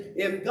like me?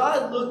 If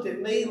God looked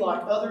at me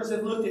like others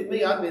have looked at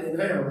me, I've been in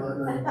hell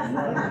right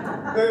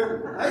now.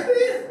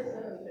 Amen.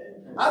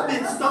 I've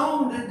been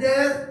stoned to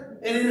death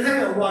and in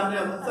hell right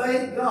now. But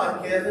thank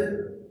God,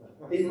 Kevin,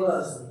 He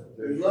loves me.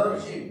 He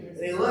loves you.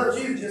 And He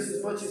loves you just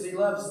as much as He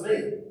loves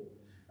me.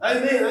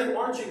 Amen.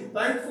 Aren't you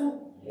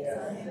thankful?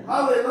 Yeah.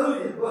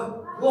 Hallelujah.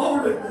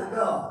 Glory to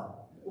God.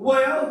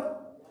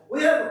 Well,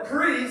 we have a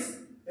priest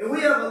and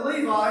we have a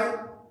Levite,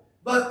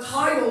 but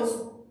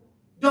titles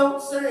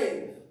don't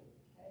save.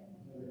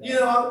 You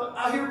know,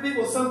 I hear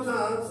people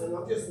sometimes, and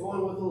I'm just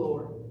going with the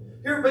Lord,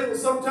 hear people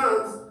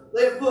sometimes,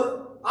 they put,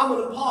 I'm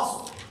an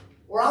apostle,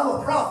 or I'm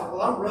a prophet.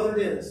 Well, I'm Brother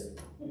Dennis.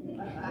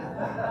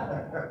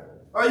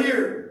 Or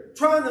you're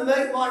trying to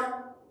make like,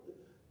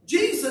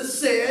 Jesus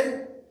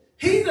said,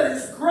 he that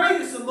is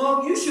greatest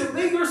among you should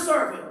be your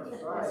servant.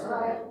 That's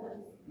right.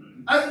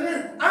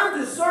 Amen. I'm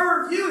to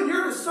serve you and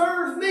you're to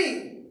serve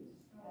me.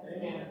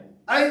 Amen.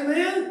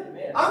 Amen.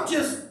 Amen. I'm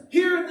just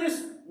here in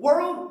this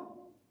world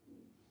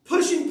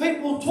pushing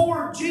people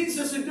toward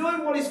Jesus and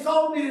doing what he's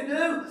called me to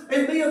do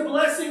and be a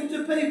blessing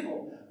to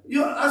people.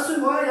 You know, that's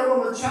who I am.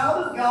 I'm a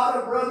child of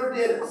God, a Brother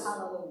Dennis.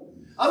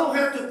 I don't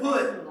have to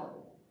put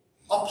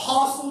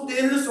Apostle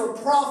Dennis or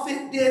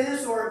Prophet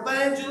Dennis or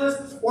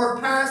Evangelist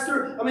or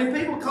Pastor. I mean,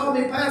 people call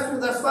me Pastor.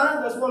 That's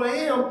fine. That's what I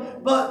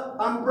am. But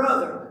I'm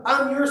brother.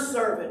 I'm your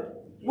servant.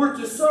 We're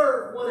to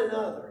serve one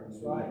another.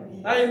 That's right.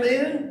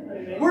 Amen?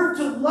 Amen. We're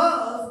to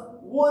love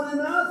one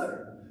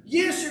another.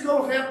 Yes, you're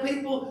going to have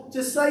people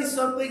to say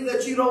something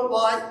that you don't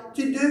like,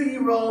 to do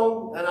you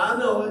wrong, and I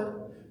know it.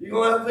 You're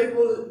going to have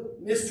people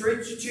that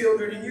mistreat your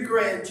children and your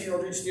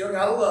grandchildren. You still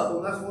got to love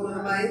them. That's one of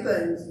the main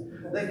things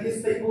that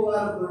gets people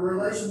out of the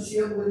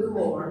relationship with the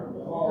Lord.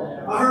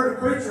 I heard a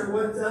preacher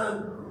one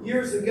time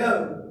years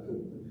ago.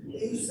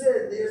 He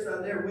said this,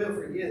 I never will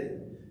forget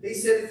it. He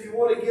said, if you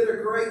want to get a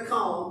great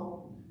calm,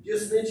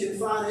 just mention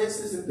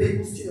finances and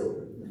people's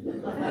children.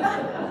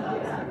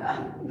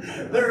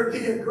 There'll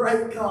be a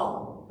great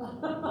calm.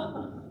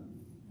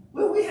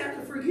 Well, we have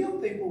to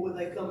forgive people when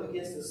they come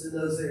against us in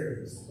those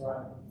areas.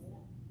 Right.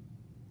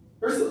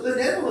 There's the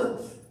devil.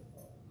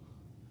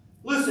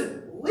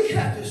 Listen, we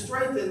have to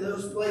strengthen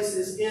those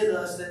places in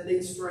us that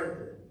need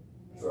strengthening.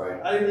 That's right.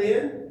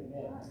 Amen?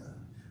 Amen.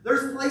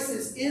 There's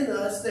places in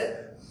us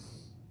that,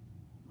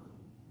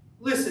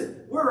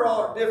 listen, we're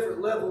all at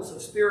different levels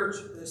of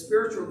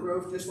spiritual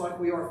growth, just like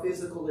we are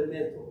physical and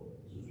mental.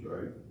 That's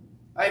right.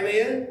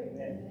 Amen?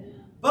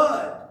 Amen.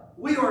 But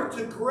we are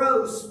to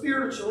grow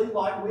spiritually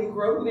like we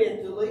grow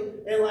mentally,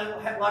 and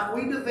like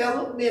we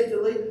develop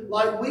mentally,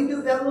 like we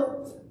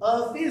develop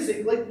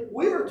physically.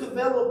 We are to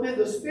develop in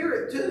the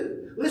spirit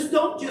too. Let's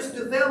don't just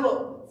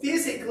develop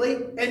physically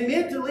and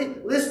mentally.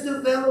 Let's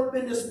develop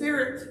in the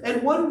spirit.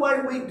 And one way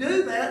we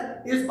do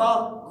that is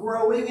by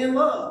growing in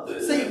love.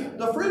 See,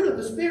 the fruit of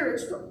the spirit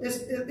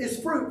is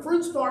fruit.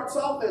 Fruit starts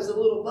off as a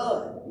little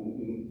bud.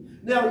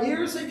 Now,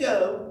 years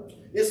ago,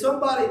 if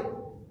somebody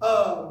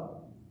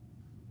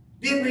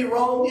did me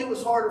wrong, it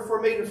was harder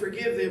for me to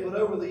forgive them. But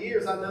over the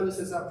years, I noticed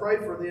as I prayed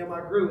for them, I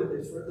grew in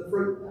this. The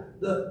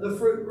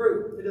fruit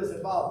grew. It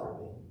doesn't bother me.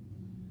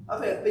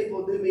 I've had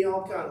people do me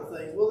all kinds of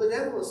things. Well, the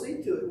devil will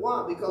see to it.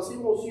 Why? Because he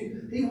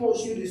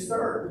wants you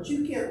disturbed. But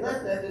you can't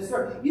let that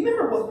disturb. You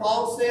remember what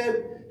Paul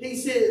said? He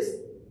says,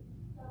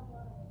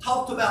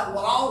 talked about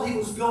what all he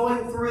was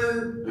going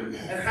through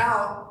and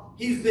how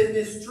he's been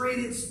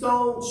mistreated,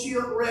 stoned,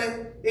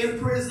 shipwrecked,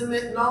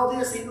 imprisonment, and all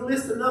this. He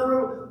lists a number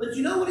of them. But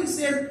you know what he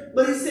said?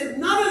 But he said,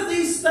 none of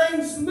these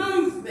things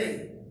move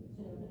me.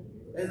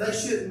 And they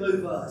shouldn't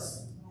move us.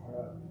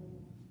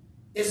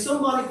 If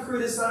somebody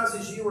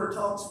criticizes you or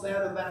talks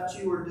bad about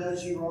you or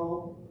does you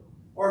wrong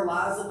or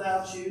lies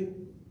about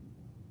you,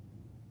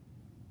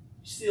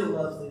 you still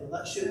love them.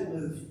 That shouldn't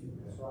move you.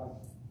 That's right.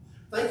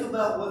 Think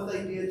about what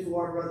they did to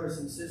our brothers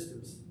and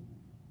sisters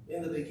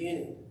in the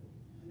beginning.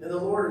 And the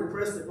Lord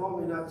impressed it on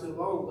me not too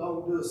long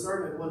ago to do a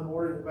sermon one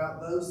morning about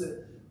those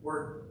that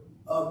were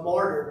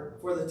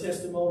martyred for the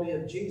testimony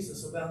of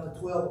Jesus, about the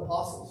 12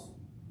 apostles.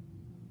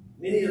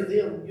 Many of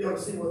them, you don't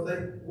see what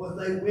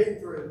they went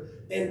through.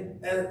 And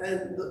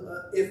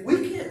if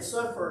we can't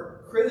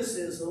suffer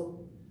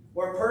criticism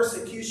or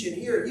persecution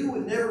here, you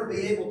would never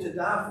be able to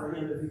die for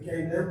him if he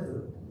came down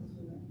to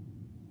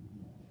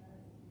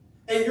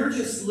it. And you're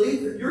just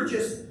leaving.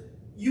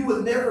 You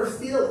would never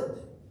feel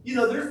it. You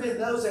know, there's been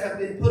those that have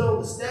been put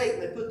on the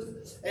stake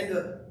and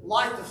to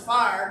light the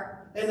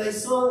fire, and they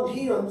sung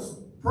hymns,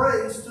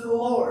 praise to the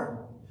Lord.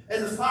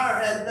 And the fire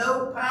had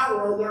no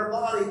power on their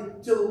body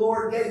till the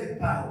Lord gave it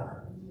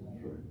power.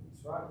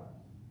 That's right.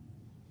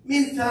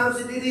 Many times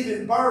it didn't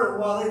even burn them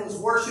while they was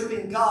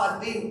worshiping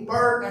God, being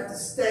burned at the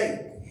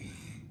stake.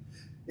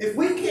 If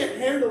we can't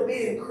handle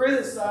being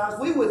criticized,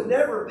 we would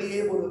never be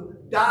able to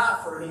die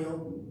for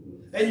him.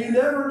 And you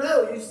never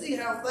know. You see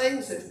how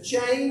things have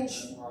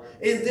changed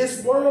in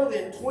this world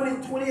in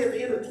 2020, at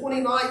the end of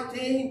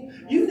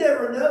 2019. You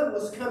never know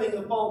what's coming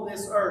upon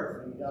this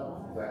earth.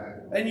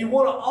 And you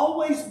want to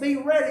always be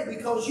ready,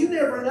 because you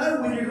never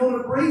know when you're going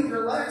to breathe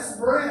your last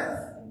breath.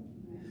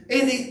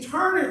 And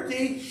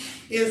eternity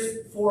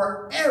is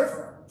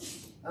forever.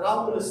 And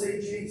I'm going to see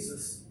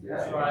Jesus.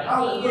 That's right.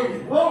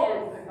 Hallelujah.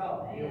 Glory to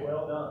God. You're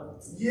well done.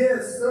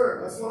 Yes,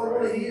 sir. That's what I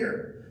want to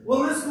hear.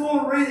 Well, let's go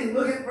on reading.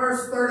 Look at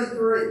verse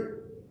 33.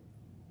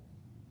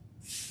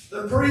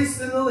 The priest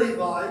and the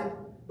Levite.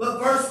 But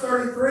verse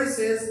 33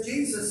 says,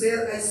 Jesus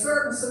said, a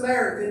certain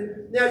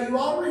Samaritan. Now, you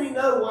already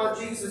know why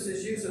Jesus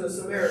is using a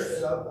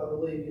Samaritan, I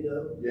believe you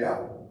know.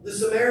 Yeah. The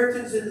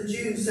Samaritans and the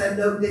Jews had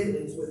no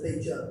dealings with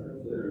each other.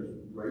 There's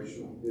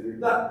racial.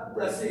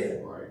 That's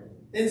it. Right.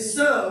 And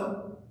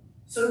so,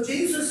 So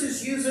Jesus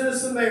is using a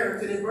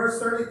Samaritan in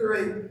verse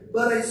 33.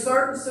 But a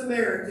certain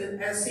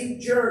Samaritan, as he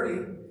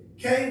journeyed,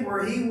 came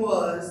where he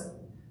was,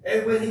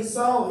 and when he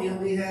saw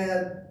him, he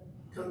had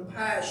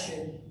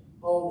compassion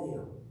on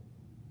him,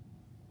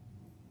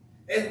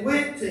 and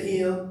went to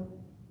him,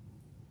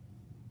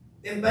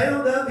 and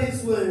bound up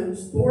his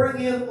wounds,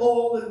 pouring in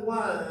oil and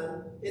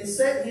wine, and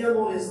set him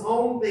on his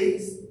own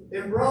beast,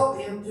 and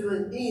brought him to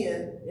an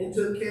inn, and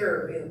took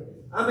care of him.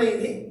 I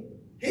mean,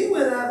 he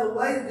went out of the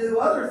way to do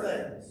other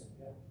things.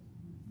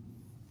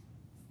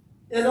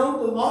 And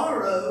on the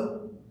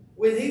morrow,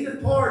 when he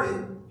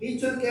departed, he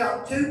took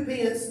out 2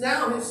 pence.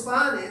 Now his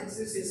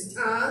finances, his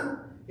time,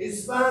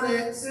 his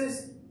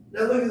finances.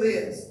 Now look at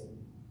this.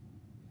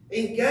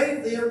 And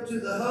gave them to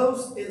the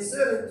host, and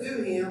said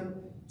unto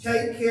him,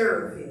 take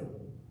care of him.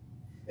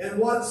 And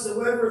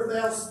whatsoever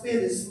thou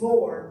spendest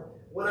more,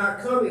 when I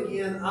come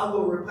again, I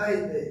will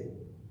repay thee.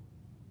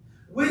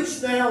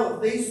 Which now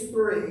of these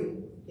 3,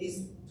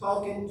 he's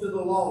talking to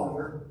the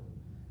lawyer,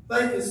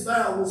 thinkest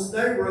thou was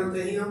neighbor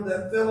unto him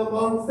that fell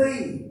among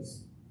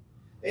thieves?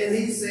 And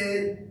he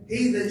said,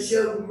 he that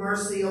showed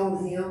mercy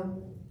on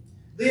him.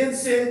 Then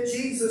said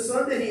Jesus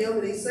unto him,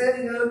 and he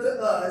said unto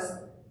us,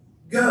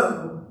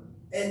 go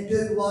and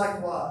do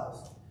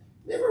likewise.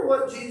 Remember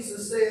what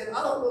Jesus said?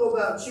 I don't know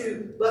about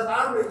you, but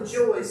I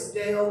rejoice,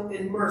 Dale,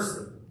 in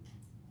mercy.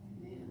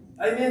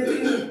 Amen,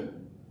 Tina?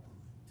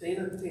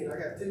 Tina. I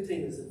got 2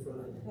 Tinas in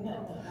front of me.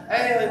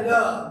 And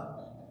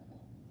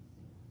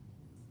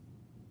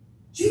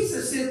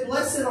Jesus said,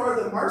 blessed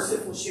are the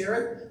merciful,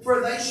 Sharon, for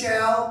they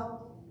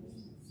shall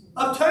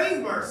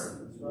obtain mercy.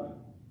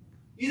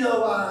 You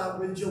know, I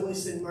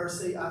rejoice in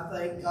mercy. I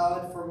thank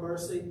God for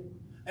mercy.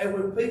 And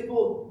when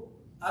people,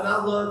 and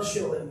I love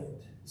showing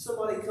it,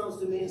 somebody comes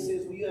to me and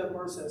says, will you have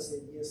mercy? I said,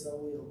 yes, I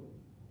will.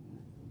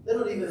 They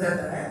don't even have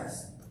to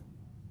ask.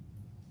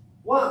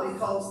 Why?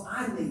 Because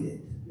I need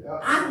it.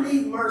 I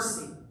need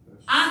mercy.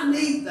 I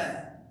need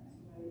that.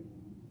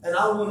 And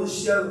I want to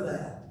show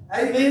that.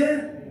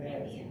 Amen?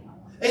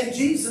 And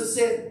Jesus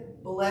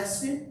said,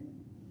 blessed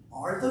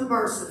are the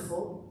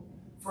merciful,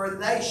 for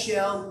they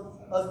shall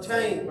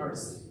obtain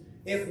mercy.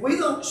 If we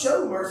don't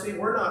show mercy,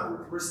 we're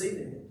not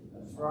receiving it.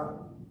 That's right.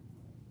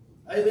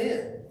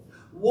 Amen.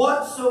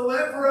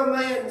 Whatsoever a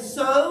man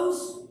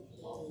sows,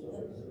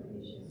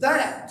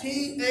 that,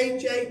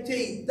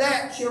 T-H-A-T,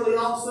 that shall he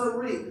also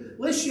reap.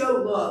 Let's show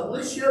love.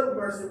 Let's show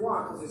mercy.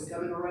 Why? Because it's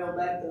coming around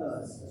back to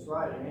us. That's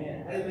right.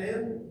 Amen.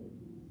 Amen.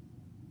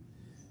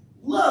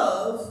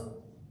 Love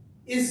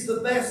is the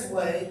best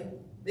way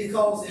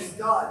because it's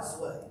God's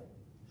way.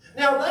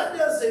 Now, that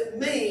doesn't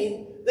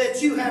mean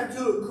that you have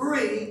to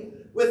agree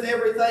with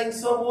everything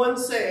someone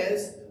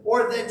says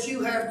or that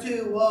you have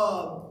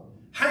to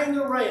hang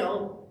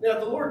around. Now, if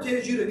the Lord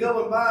tells you to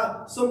go and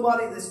buy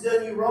somebody that's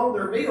done you wrong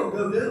their meal,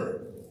 go do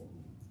it.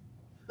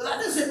 But that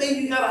doesn't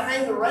mean you got to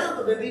hang around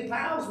them and be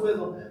pals with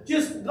them.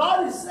 Just,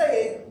 God is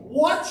saying,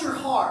 watch your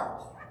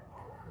heart.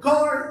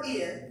 Guard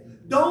it.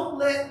 Don't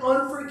let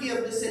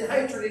unforgiveness and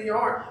hatred in your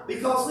heart.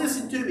 Because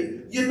listen to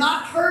me, you're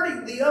not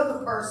hurting the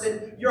other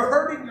person, you're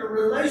hurting your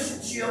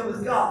relationship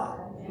with God.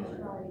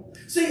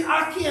 See,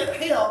 I can't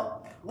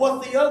help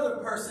what the other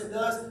person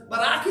does, but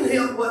I can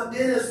help what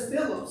Dennis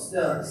Phillips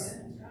does.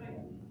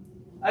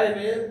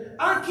 Amen.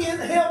 I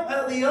can't help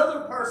how the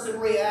other person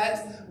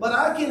reacts, but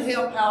I can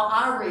help how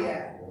I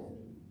react.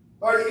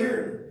 Are you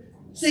hearing me?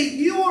 See,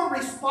 you are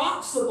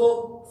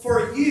responsible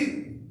for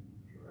you.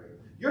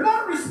 You're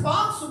not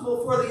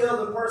responsible for the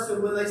other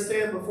person when they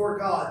stand before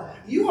God.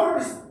 You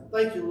are,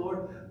 thank you,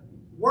 Lord.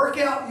 Work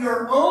out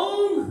your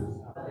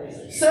own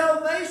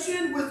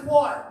salvation with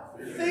what?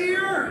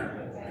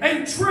 Fear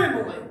and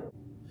trembling.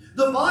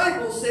 The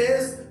Bible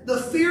says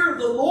the fear of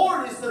the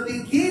Lord is the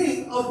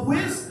beginning of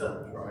wisdom.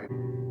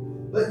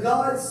 But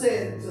God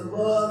said to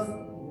love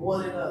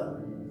one another.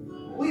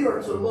 We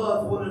are to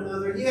love one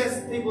another.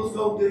 Yes, people's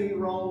going to do you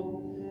wrong.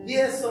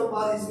 Yes,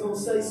 somebody's going to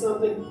say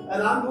something.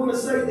 And I'm going to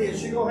say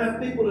this. You're going to have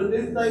people to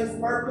do things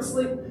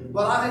purposely.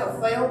 But I have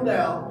found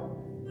out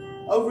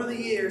over the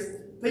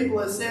years, people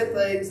have said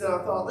things that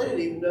I thought they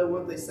didn't even know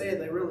what they said.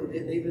 They really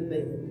didn't even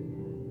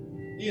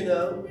mean it. You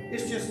know,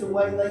 it's just the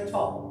way they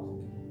talk.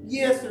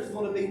 Yes, there's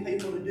going to be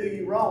people to do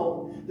you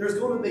wrong. There's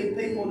going to be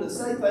people to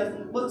say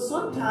things. But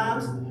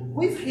sometimes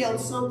we've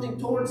held something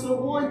towards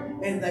someone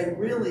and they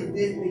really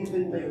didn't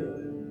even mean it.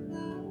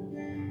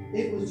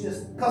 It was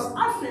just, because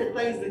I said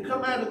things that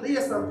come out of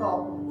this, I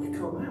thought, they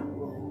come out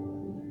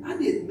wrong. I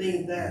didn't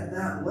mean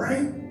that way.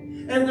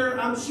 And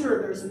I'm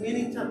sure there's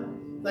many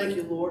times, thank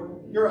you, Lord,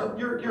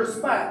 your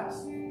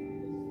spouse.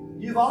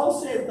 You've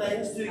all said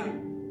things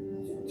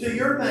to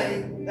your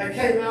mate that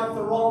came out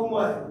the wrong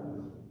way.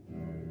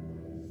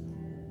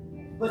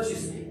 But you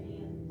see,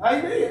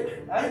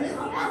 amen. Amen.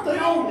 I'm not the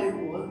only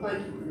one.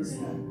 Thank you for this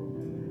time.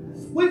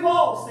 We've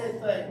all said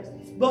things.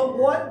 But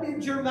what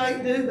did your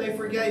mate do? They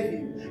forgave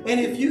you. And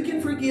if you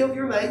can forgive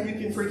your mate, you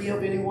can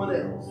forgive anyone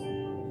else.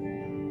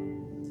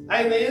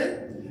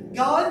 Amen?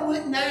 God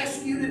wouldn't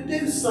ask you to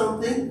do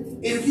something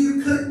if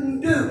you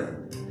couldn't do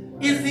it.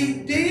 If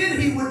He did,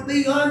 He would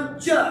be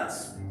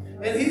unjust.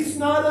 And He's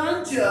not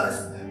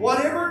unjust.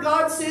 Whatever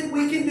God said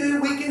we can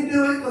do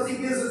it because He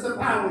gives us the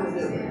power to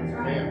do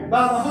it.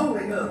 By the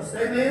Holy Ghost.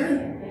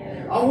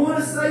 Amen? I want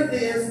to say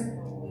this.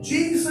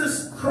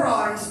 Jesus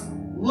Christ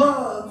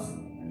loves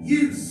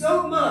you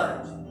so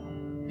much,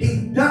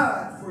 He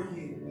died for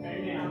you.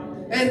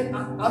 And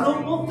I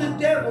don't want the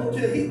devil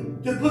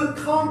to put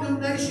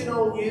condemnation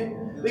on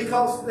you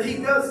because he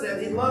does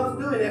that. He loves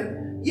doing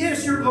that.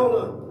 Yes, I'm going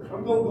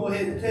to go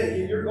ahead and tell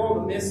you, you're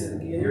going to miss it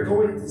again. You're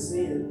going to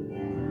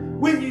sin.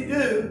 When you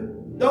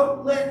do,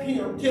 don't let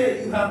him tell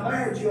you how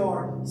bad you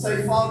are.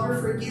 Say, Father,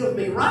 forgive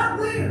me. Right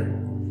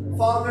there.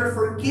 Father,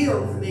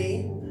 forgive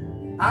me.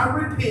 I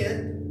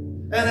repent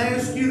and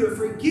ask you to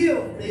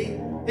forgive me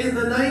in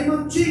the name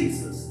of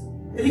Jesus.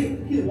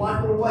 And He'll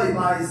wipe it away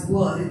by His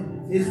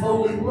blood, His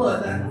holy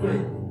blood, that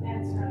quick.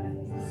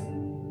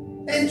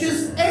 And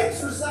just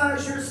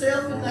exercise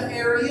yourself in the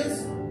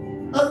areas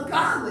of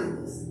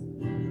godliness.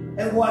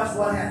 And watch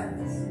what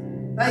happens.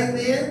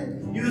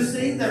 Amen. You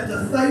see that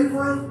the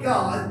favor of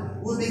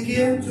God will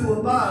begin to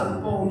abide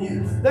upon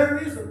you. There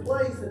is a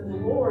place in the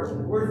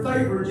Lord where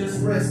favor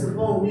just rests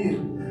upon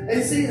you.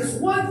 And see, it's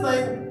one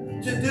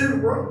thing to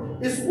do,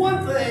 it's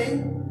one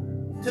thing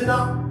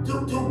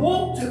to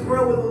want to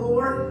grow in the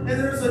Lord, and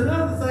there's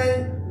another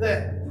thing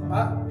that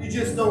you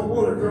just don't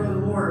want to grow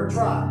in the Lord or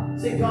try.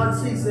 See, God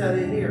sees that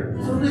in here.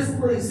 So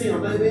displease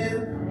Him,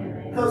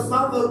 amen? Because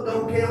my vote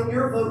don't count,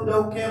 your vote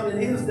don't count,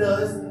 and His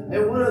does.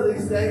 And one of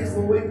these days,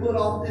 when we put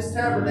off this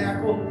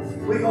tabernacle,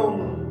 we're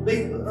going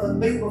to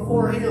be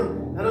before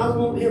Him. And I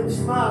want Him to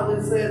smile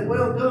and say,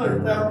 well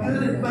done, thou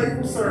good and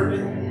faithful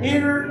servant.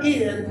 Enter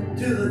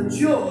into the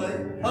joy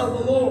of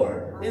the Lord.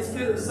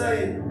 Instead of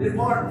saying,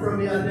 depart from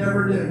me, I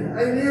never knew you.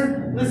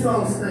 Amen? Let's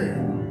all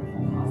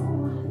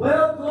stand.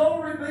 Well,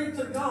 glory be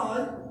to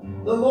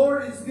God. The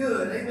Lord is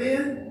good.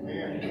 Amen?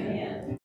 Amen.